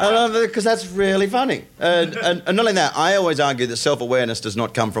because that's really funny. And not only that, I always argue that self-awareness does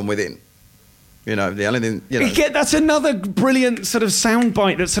not come from within. The only thing... That's another brilliant sort of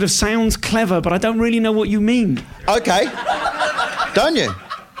soundbite that sort of sounds clever, but I don't really know what you mean. Okay. Don't you?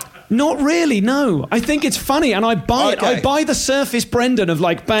 Not really, no. I think it's funny, and I buy it. I buy the surface Brendon of,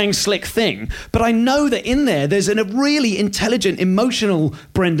 bang, slick thing, but I know that in there's a really intelligent, emotional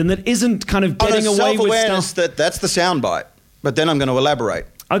Brendon that isn't kind of getting away with stuff. That's the soundbite, but then I'm going to elaborate.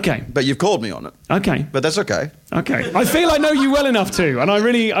 Okay. But you've called me on it. Okay. But that's okay. Okay. I feel I know you well enough to, and I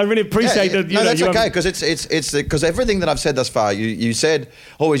really appreciate that. That's okay, because it's because everything that I've said thus far, you said,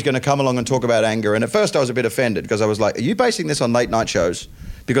 he's going to come along and talk about anger, and at first I was a bit offended because I was like, are you basing this on late night shows?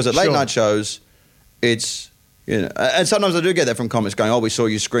 Because at late night shows, it's... and sometimes I do get that from comics going, we saw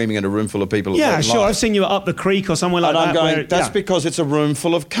you screaming at a room full of people. Yeah, sure. I've seen you up the creek or somewhere like that. And I'm going, that's because it's a room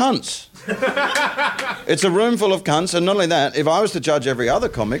full of cunts. It's a room full of cunts, and not only that, if I was to judge every other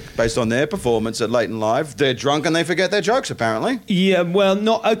comic based on their performance at Late and Live, they're drunk and they forget their jokes, apparently. Yeah, well,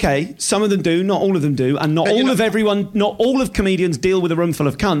 some of them do, not all of them do, and not all of comedians deal with a room full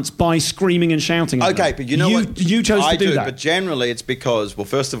of cunts by screaming and shouting at them. Okay, but you know what? You chose to do that. But generally it's because, well,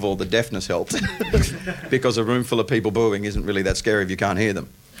 first of all, the deafness helped. Because a room full of people booing isn't really that scary if you can't hear them.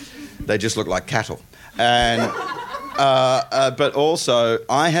 They just look like cattle. And... but also,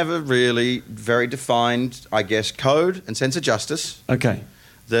 I have a really very defined, I guess, code and sense of justice. Okay.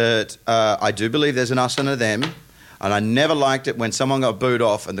 That I do believe there's an us and a them, and I never liked it when someone got booed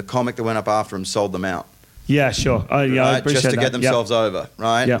off and the comic that went up after him sold them out. Yeah, sure. I appreciate just to that. get themselves over,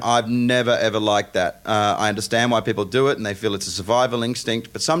 right? Yep. I've never, ever liked that. I understand why people do it, and they feel it's a survival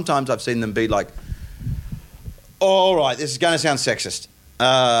instinct, but sometimes I've seen them be like, all right, this is going to sound sexist,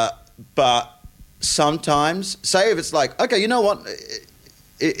 but... Sometimes, say if it's like, okay, you know what,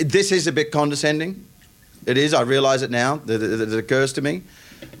 this is a bit condescending. It is, I realise it now, that it occurs to me.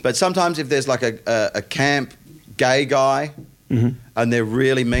 But sometimes if there's like a camp gay guy and they're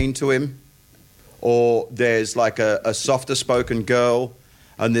really mean to him, or there's like a softer spoken girl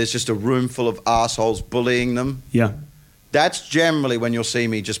and there's just a room full of assholes bullying them, that's generally when you'll see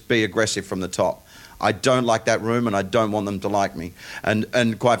me just be aggressive from the top. I don't like that room, and I don't want them to like me.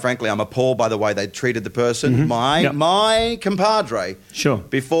 And quite frankly, I'm appalled by the way they treated the person, my compadre,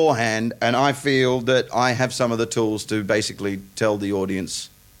 beforehand, and I feel that I have some of the tools to basically tell the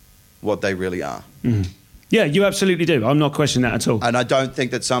audience what they really are. Yeah, you absolutely do. I'm not questioning that at all. And I don't think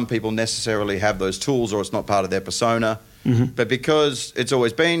that some people necessarily have those tools, or it's not part of their persona. But because it's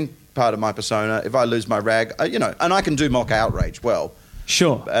always been part of my persona, if I lose my rag, and I can do mock outrage well.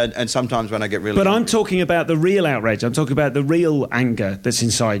 Sure. And sometimes when I get really... But I'm talking about the real outrage. I'm talking about the real anger that's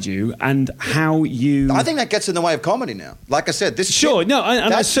inside you and how you... I think that gets in the way of comedy now. Like I said, this... Sure, no,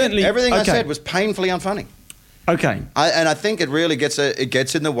 and I certainly... Everything I said was painfully unfunny. Okay. And I think it really gets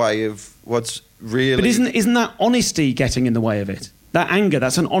in the way of what's really... But isn't that honesty getting in the way of it? That anger,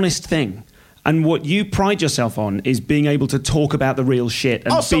 that's an honest thing. And what you pride yourself on is being able to talk about the real shit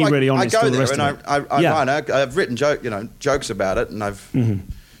and be really honest. I go the there and I've written jokes about it, and I've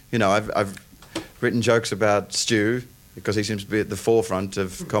written jokes about Stu because he seems to be at the forefront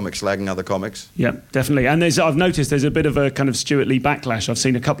of comics slagging other comics. Yeah, definitely. And I've noticed there's a bit of a kind of Stuart Lee backlash. I've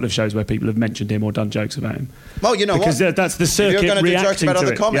seen a couple of shows where people have mentioned him or done jokes about him. Well, you know because that's the circuit if you're going to do jokes about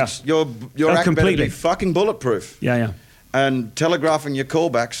other it. comics, your act better be fucking bulletproof. Yeah. and telegraphing your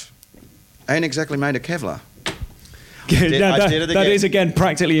callbacks ain't exactly made of Kevlar. That is again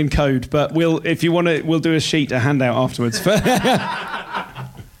practically in code, but if you want to, we'll do a sheet to hand out afterwards. Did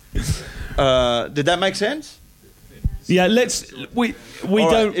that make sense? Yeah, we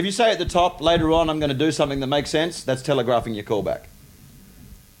don't. If you say at the top later on, I'm going to do something that makes sense, that's telegraphing your callback.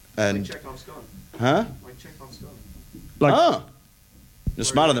 And Chekhov's gun. Huh? Like Chekhov's gun. You're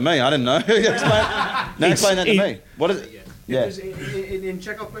smarter than me. I didn't know. Explain that to me. What is it? Yeah. In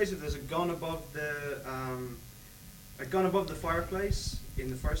Chekhov plays, if there's a gun above the fireplace in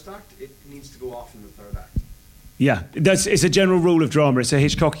the first act, it needs to go off in the third act. Yeah, it's a general rule of drama. It's a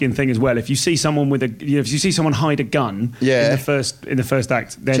Hitchcockian thing as well. If you see someone if you see someone hide a gun in the first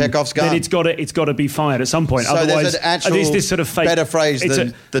act, then Chekhov's gun. Then it's got to be fired at some point. So otherwise, there's an actual this sort of fake, better phrase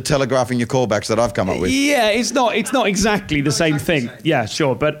than the telegraphing your callbacks that I've come up with. Yeah, it's not exactly the same thing. Yeah,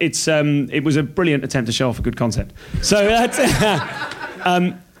 sure, but it was a brilliant attempt to show off a good concept. So that's.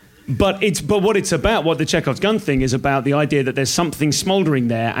 But what it's about, what the Chekhov's gun thing is about, the idea that there's something smouldering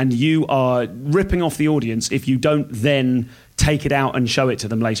there, and you are ripping off the audience if you don't then take it out and show it to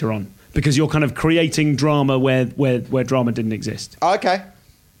them later on, because you're kind of creating drama where drama didn't exist. Okay.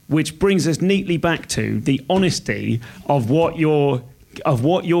 Which brings us neatly back to the honesty of what you're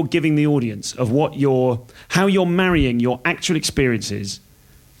giving the audience, of how you're marrying your actual experiences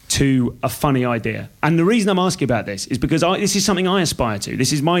to a funny idea. And the reason I'm asking about this is because this is something I aspire to.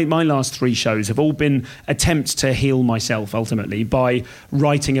 This is my last 3 shows have all been attempts to heal myself ultimately by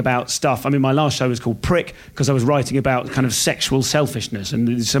writing about stuff. I mean, my last show was called Prick because I was writing about kind of sexual selfishness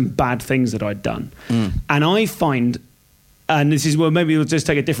and some bad things that I'd done. And I find, and this is where maybe we'll just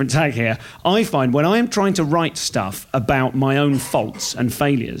take a different tag here, I find when I am trying to write stuff about my own faults and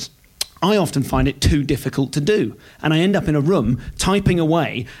failures, I often find it too difficult to do. And I end up in a room typing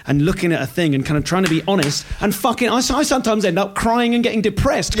away and looking at a thing and kind of trying to be honest and I sometimes end up crying and getting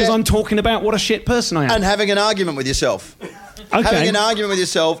depressed because I'm talking about what a shit person I am. And having an argument with yourself. Okay. Having an argument with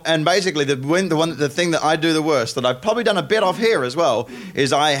yourself, and basically the thing that I do the worst, that I've probably done a bit of here as well,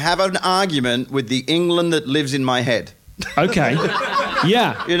 is I have an argument with the England that lives in my head. Okay.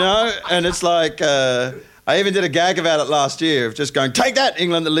 Yeah. You know, and it's like... I even did a gag about it last year of just going, take that,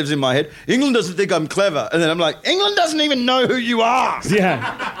 England that lives in my head. England doesn't think I'm clever. And then I'm like, England doesn't even know who you are.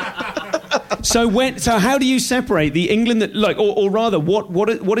 Yeah. So how do you separate the England that, like, or rather,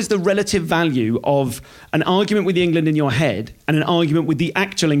 what is the relative value of an argument with the England in your head and an argument with the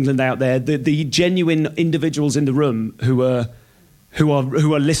actual England out there, the genuine individuals in the room who are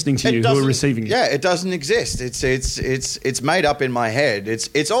listening to you, who are receiving you? Yeah, it doesn't exist. It's made up in my head.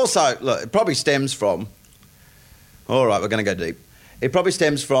 It's also, look, it probably stems from... All right, we're going to go deep. It probably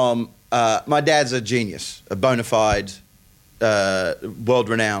stems from my dad's a genius, a bona fide,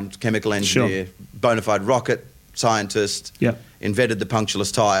 world-renowned chemical engineer, bona fide rocket scientist, invented the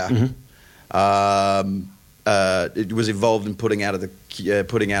punctureless tyre. It was involved in putting out of the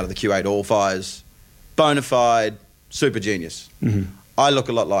Q8 all fires. Bona fide, super genius. I look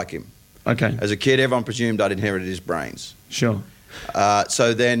a lot like him. Okay. As a kid, everyone presumed I'd inherited his brains. Sure.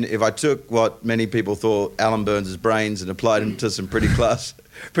 So then if I took what many people thought Alan Burns' brains and applied them to some pretty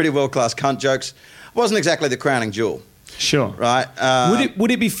world-class cunt jokes, it wasn't exactly the crowning jewel. Sure. Right.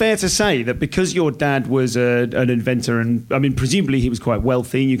 Would it be fair to say that because your dad was an inventor, and I mean presumably he was quite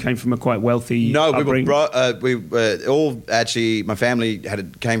wealthy, and you came from a quite wealthy upbringing? we were all actually, my family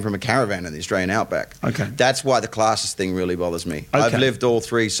came from a caravan in the Australian outback. Okay. That's why the classes thing really bothers me. Okay. I've lived all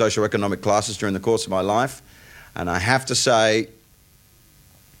 3 socioeconomic classes during the course of my life, and I have to say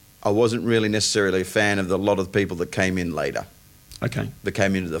I wasn't really necessarily a fan of a lot of the people that came in later. Okay. That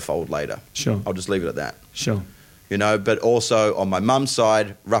came into the fold later. Sure. I'll just leave it at that. Sure. You know, but also on my mum's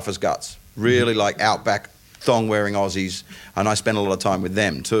side, rough as guts. Really like outback, thong-wearing Aussies. And I spent a lot of time with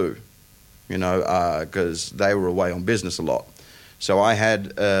them too, you know, because they were away on business a lot. So I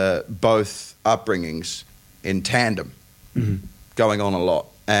had both upbringings in tandem going on a lot.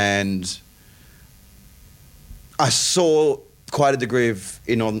 And I saw quite a degree of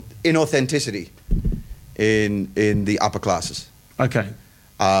inauthenticity in the upper classes. Okay.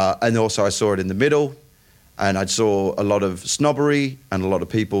 And also I saw it in the middle, and I saw a lot of snobbery and a lot of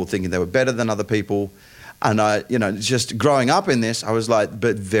people thinking they were better than other people. And I, you know, just growing up in this, I was like,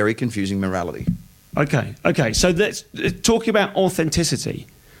 but very confusing morality. Okay. So let's talk about authenticity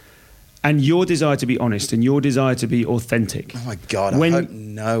and your desire to be honest and your desire to be authentic. Oh my God, I hope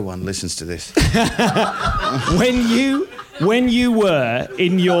no one listens to this. When you were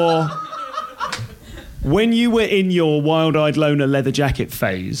in your wild-eyed loner leather jacket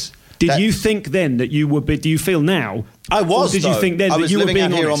phase, did you think then that you would be, do you feel now I was. Or did you think then I that was you were living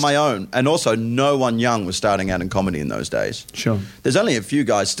being out here on honest? my own, and also no one young was starting out in comedy in those days. Sure. There's only a few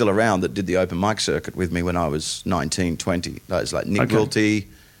guys still around that did the open mic circuit with me when I was 19, 20. Those like Nick Okay. Wilty,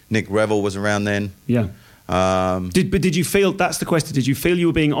 Nick Revel was around then. Yeah. Did you feel, that's the question, did you feel you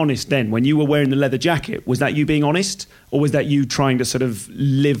were being honest then? When you were wearing the leather jacket, was that you being honest? Or was that you trying to sort of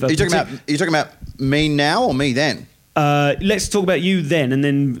live a... Are you talking about me now or me then? Let's talk about you then, and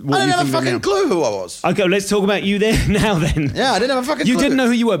then what I you didn't have think a of fucking now. clue who I was. Okay, let's talk about you then, now then. Yeah, I didn't have a fucking clue. You didn't know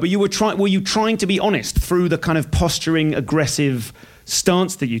who you were, but you were were you trying to be honest through the kind of posturing, aggressive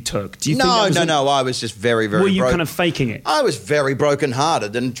stance that you took? Do you think that was No. I was just very, very Were you kind of faking it? I was very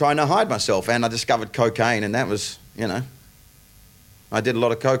broken-hearted and trying to hide myself, and I discovered cocaine, and that was, I did a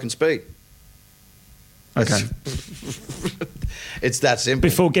lot of coke and speed. Okay. It's that simple.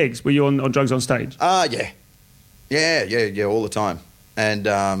 Before gigs, were you on drugs on stage? Yeah. Yeah, all the time. And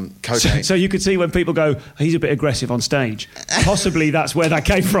cocaine. So you could see when people go, he's a bit aggressive on stage. Possibly that's where that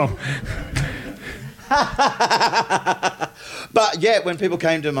came from. But yeah, when people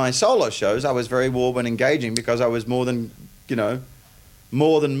came to my solo shows, I was very warm and engaging because I was more than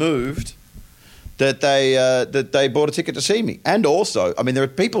moved that they bought a ticket to see me. And also, I mean, there are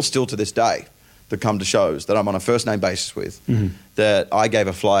people still to this day that come to shows that I'm on a first name basis with that I gave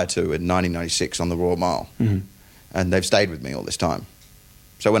a flyer to in 1996 on the Royal Mile. And they've stayed with me all this time.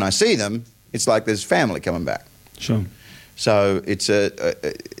 So when I see them, it's like there's family coming back. Sure. So it's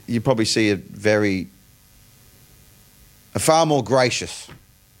you probably see a far more gracious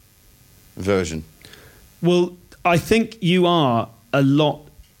version. Well, I think you are a lot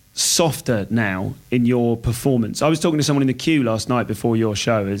softer now in your performance. I was talking to someone in the queue last night before your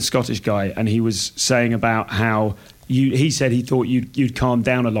show, a Scottish guy, and he was saying about how he said he thought you'd calmed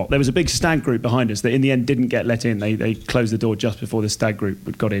down a lot. There was a big stag group behind us that in the end didn't get let in. They closed the door just before the stag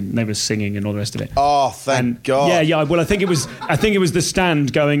group got in. And they were singing and all the rest of it. Oh, thank God. Yeah. Well, I think it was the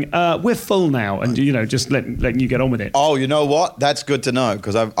stand going, we're full now, and just letting you get on with it. Oh, you know what? That's good to know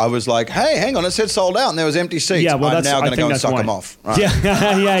because I was like, hey, hang on, it said sold out and there was empty seats. Yeah, well, I'm now going to go and suck them off. Right.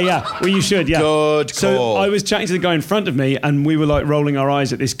 Yeah. Well, you should. Yeah. Good call. So I was chatting to the guy in front of me, and we were like rolling our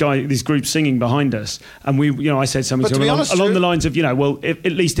eyes at this group singing behind us, and I said something But to be honest, along the lines of, at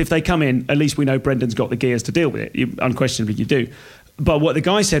least if they come in, at least we know Brendon's got the gears to deal with it. Unquestionably, you do. But what the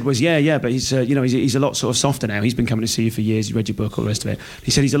guy said was, but he's he's a lot sort of softer now. He's been coming to see you for years. He read your book, all the rest of it.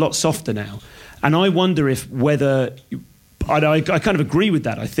 He said he's a lot softer now, and I wonder whether I kind of agree with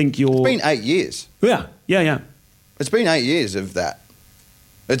that. I think It's been 8 years. Yeah. It's been 8 years of that.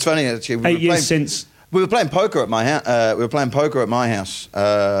 It's funny actually. 8 years since we were playing poker at my house. With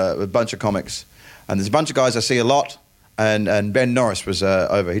a bunch of comics, and there's a bunch of guys I see a lot. And Ben Norris was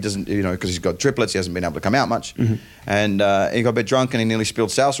over. He doesn't, because he's got triplets, he hasn't been able to come out much. And he got a bit drunk and he nearly spilled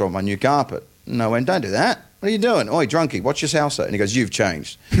salsa on my new carpet. And I went, don't do that. What are you doing? Oi, drunkie, what's your salsa? And he goes, you've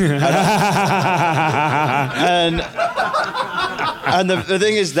changed. and the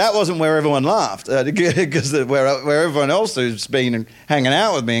thing is, that wasn't where everyone laughed. Because where everyone else who's been hanging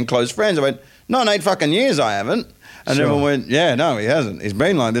out with me and close friends, I went, not in 8 fucking years I haven't. And everyone went, yeah, no, he hasn't. He's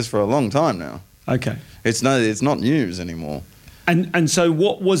been like this for a long time now. Okay. It's not news anymore. And so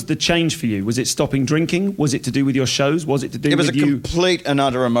what was the change for you? Was it stopping drinking? Was it to do with your shows? Was it to do with you? It was a complete and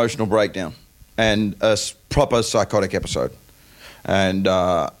utter emotional breakdown and a proper psychotic episode. And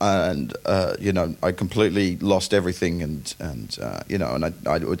I completely lost everything and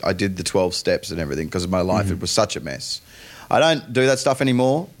I did the 12 steps and everything because of my life. It was such a mess. I don't do that stuff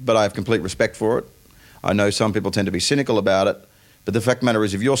anymore, but I have complete respect for it. I know some people tend to be cynical about it. But the fact of the matter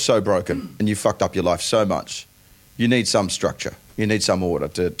is, if you're so broken and you fucked up your life so much, you need some structure. You need some order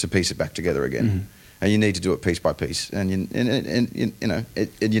to piece it back together again. And you need to do it piece by piece. And you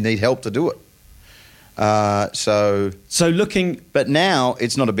need help to do it. So looking... But now,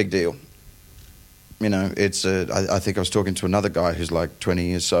 it's not a big deal. It's I think I was talking to another guy who's like 20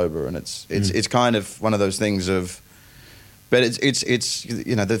 years sober, and it's kind of one of those things of... But it's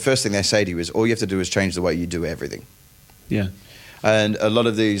the first thing they say to you is, all you have to do is change the way you do everything. Yeah. And a lot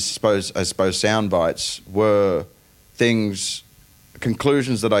of these, I suppose, sound bites were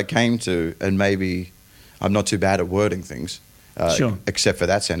conclusions that I came to, and maybe I'm not too bad at wording things, sure. Except for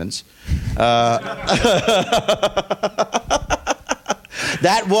that sentence.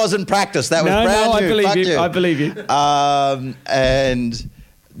 That wasn't practice. That was brand new. I believe you. And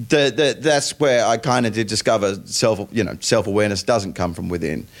that's where I kind of did discover self-awareness doesn't come from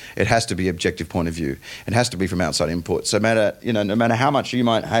within. It has to be objective point of view. It has to be from outside input. So no matter how much you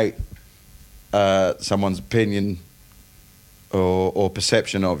might hate someone's opinion or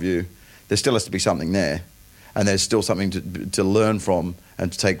perception of you, there still has to be something there, and there's still something to learn from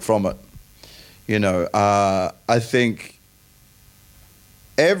and to take from it. I think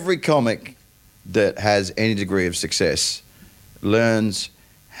every comic that has any degree of success learns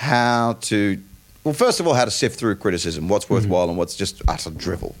how to, well, first of all, how to sift through criticism, what's worthwhile and what's just utter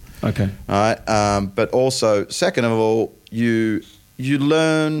drivel. Okay. All right. But also, second of all, you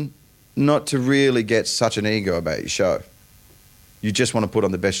learn not to really get such an ego about your show. You just want to put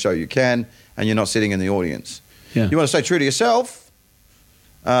on the best show you can, and you're not sitting in the audience. Yeah. You want to stay true to yourself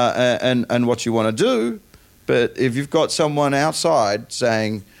and what you want to do, but if you've got someone outside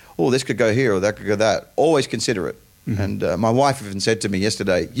saying, oh, this could go here or that could go that, always consider it. And my wife even said to me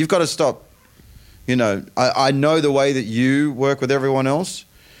yesterday, you've got to stop. I know the way that you work with everyone else,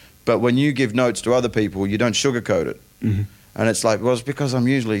 but when you give notes to other people, you don't sugarcoat it. And it's like, well, it's because I'm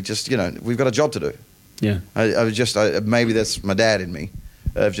usually just, we've got a job to do. Yeah. I was just, maybe that's my dad in me.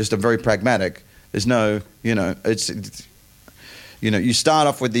 I'm very pragmatic. There's no, it's you start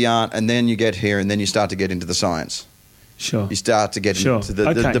off with the art and then you get here and then you start to get into the science. Sure. You start to get into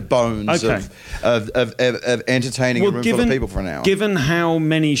the bones of entertaining a room full of people for an hour. Given how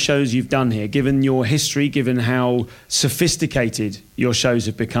many shows you've done here, given your history, given how sophisticated your shows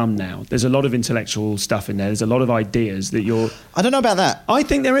have become now, there's a lot of intellectual stuff in there. There's a lot of ideas that you're... I don't know about that. I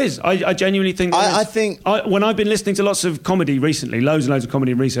think there is. I genuinely think there is. I think... when I've been listening to lots of comedy recently, loads and loads of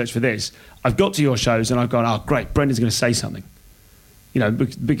comedy research for this, I've got to your shows and I've gone, oh, great, Brendon's going to say something.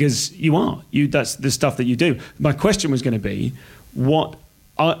 Because you are. That's the stuff that you do. My question was going to be, what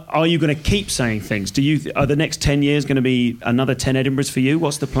are you going to keep saying things? Are the next 10 years going to be another 10 Edinburghs for you?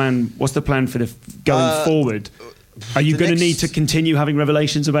 What's the plan? What's the plan for going forward? Are you going to need to continue having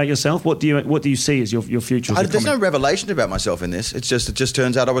revelations about yourself? What do you see as your future? There's no revelation about myself in this. It just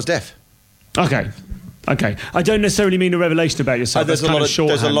turns out I was deaf. Okay. I don't necessarily mean a revelation about yourself. There's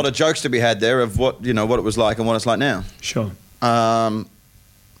a lot of jokes to be had there of what it was like and what it's like now. Sure. Yeah,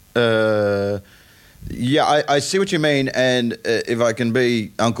 I see what you mean, and if I can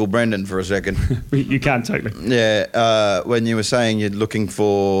be Uncle Brendon for a second. You can, totally. Yeah, when you were saying you're looking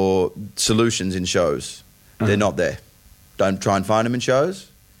for solutions in shows, they're not there. Don't try and find them in shows.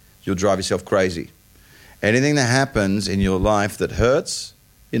 You'll drive yourself crazy. Anything that happens in your life that hurts,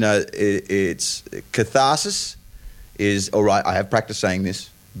 it's catharsis is, all right, I have practiced saying this,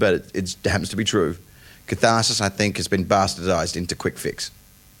 but it happens to be true. Catharsis, I think, has been bastardized into quick fix.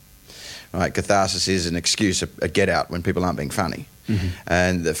 Right? Catharsis is an excuse, a get out when people aren't being funny.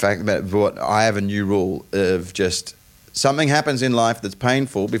 And the fact that I have a new rule of just something happens in life that's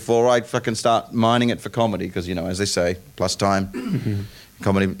painful before I fucking start mining it for comedy, because, as they say, plus time,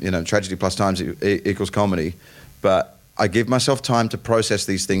 comedy, tragedy plus times equals comedy. But I give myself time to process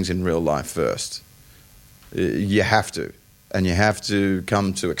these things in real life first. You have to. And you have to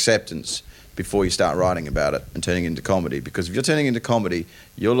come to acceptance before you start writing about it and turning it into comedy. Because if you're turning into comedy,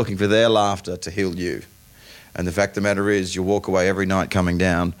 you're looking for their laughter to heal you. And the fact of the matter is, you walk away every night coming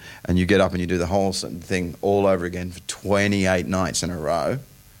down and you get up and you do the whole thing all over again for 28 nights in a row,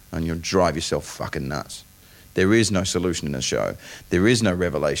 and you'll drive yourself fucking nuts. There is no solution in a show. There is no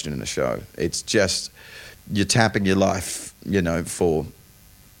revelation in a show. It's just you're tapping your life, for...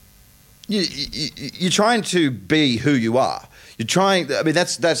 You're trying to be who you are. You're trying...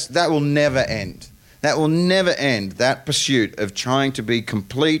 that will never end. That will never end, that pursuit of trying to be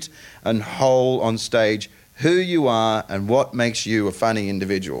complete and whole on stage, who you are and what makes you a funny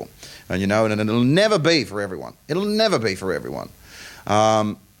individual. And, and it'll never be for everyone. It'll never be for everyone.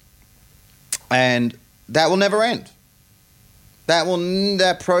 And that will never end.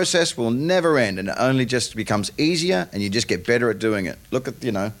 That process will never end, and it only just becomes easier, and you just get better at doing it. Look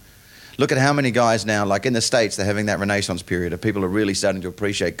at how many guys now, like in the States, they're having that renaissance period of people are really starting to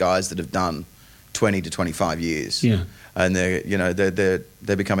appreciate guys that have done 20 to 25 years. Yeah. And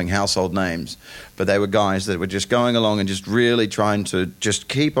they're becoming household names. But they were guys that were just going along and just really trying to just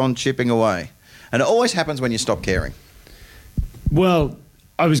keep on chipping away. And it always happens when you stop caring. Well,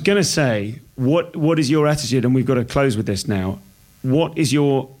 I was going to say, what is your attitude? And we've got to close with this now. What is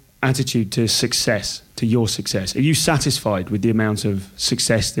your attitude to success, to your success? Are you satisfied with the amount of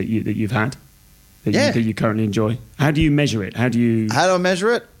success that you've had, that you currently enjoy? How do you measure it? How do I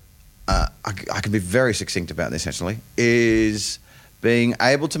measure it? I can be very succinct about this, actually, is being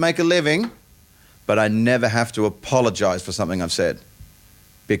able to make a living, but I never have to apologise for something I've said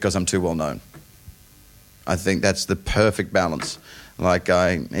because I'm too well known. I think that's the perfect balance. Like,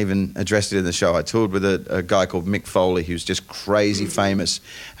 I even addressed it in the show. I toured with a guy called Mick Foley, who's just crazy famous,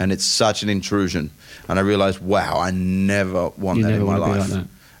 and it's such an intrusion. And I realised, wow, I never want that in my life. Like that.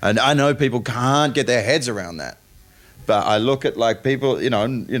 And I know people can't get their heads around that. But I look at, like, people,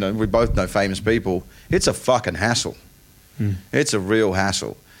 we both know famous people. It's a fucking hassle. It's a real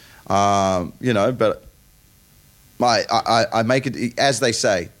hassle. But I make it, as they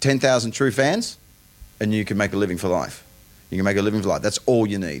say, 10,000 true fans, and you can make a living for life. You can make a living for life. That's all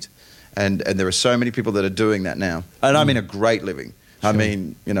you need. And there are so many people that are doing that now. And I mean a great living. Sure. I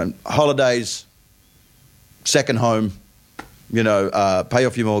mean, holidays, second home, pay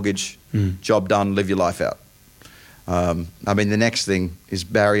off your mortgage, job done, live your life out. The next thing is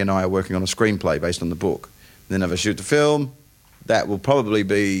Barry and I are working on a screenplay based on the book. Then if I shoot the film, that will probably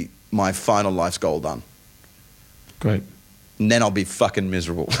be my final life's goal done. Great. And then I'll be fucking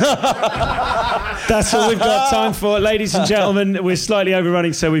miserable. That's all we've got time for, ladies and gentlemen. We're slightly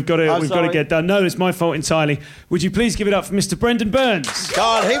overrunning, so we've got to get done. No, it's my fault entirely. Would you please give it up for Mr. Brendon Burns?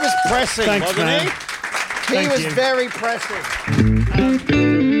 God, he was pressing, Thanks, wasn't man. he? He was very pressing.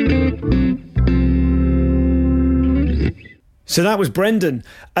 So that was Brendon.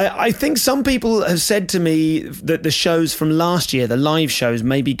 I think some people have said to me that the shows from last year, the live shows,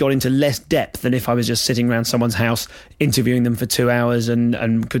 maybe got into less depth than if I was just sitting around someone's house interviewing them for 2 hours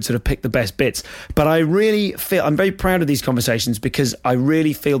and could sort of pick the best bits. But I really feel, I'm very proud of these conversations because I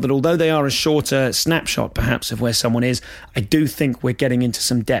really feel that although they are a shorter snapshot perhaps of where someone is, I do think we're getting into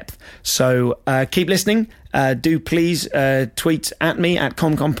some depth. So keep listening. Do please tweet at me at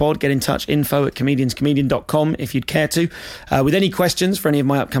ComComPod. Get in touch, info@comedianscomedian.com if you'd care to. With any questions for any of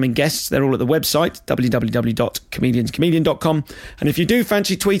my upcoming guests, they're all at the website, www.comedianscomedian.com. And if you do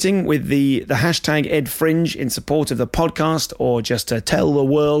fancy tweeting with the hashtag EdFringe in support of the podcast, or just to tell the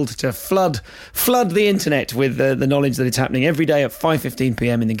world to flood the internet with the knowledge that it's happening every day at 5:15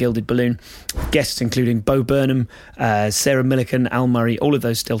 p.m. in the Gilded Balloon, guests including Bo Burnham, Sarah Millican, Al Murray, all of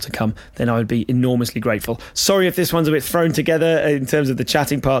those still to come, then I would be enormously grateful. Sorry if this one's a bit thrown together in terms of the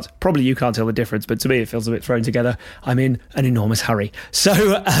chatting part. Probably you can't tell the difference, but to me it feels a bit thrown together. I'm in an enormous hurry.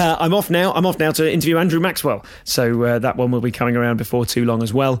 So I'm off now. I'm off now to interview Andrew Maxwell. So that one will be coming around before too long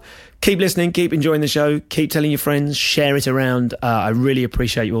as well. Keep listening, keep enjoying the show, keep telling your friends, share it around. I really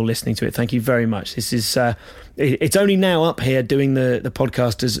appreciate you all listening to it. Thank you very much. This is it's only now up here doing the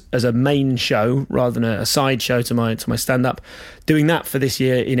podcast as a main show rather than a side show to my stand-up. Doing that for this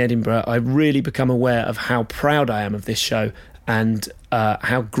year in Edinburgh, I've really become aware of how proud I am of this show and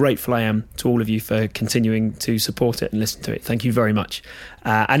how grateful I am to all of you for continuing to support it and listen to it. Thank you very much.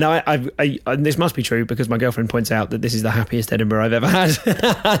 And and this must be true because my girlfriend points out that this is the happiest Edinburgh I've ever had.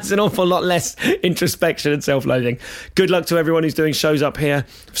 It's an awful lot less introspection and self-loathing. Good luck to everyone who's doing shows up here.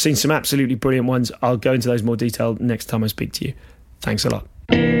 I've seen some absolutely brilliant ones. I'll go into those more detail next time I speak to you. Thanks a lot.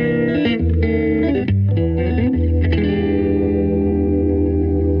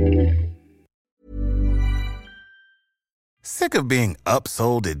 Sick of being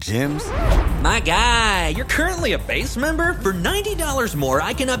upsold at gyms? My guy, you're currently a base member? For $90 more,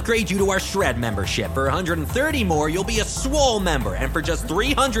 I can upgrade you to our Shred membership. For $130 more, you'll be a Swole member. And for just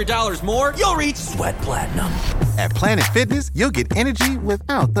 $300 more, you'll reach Sweat Platinum. At Planet Fitness, you'll get energy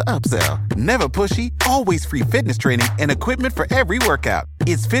without the upsell. Never pushy, always free fitness training and equipment for every workout.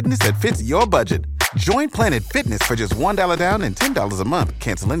 It's fitness that fits your budget. Join Planet Fitness for just $1 down and $10 a month.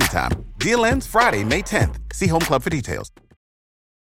 Cancel anytime. Deal ends Friday, May 10th. See Home Club for details.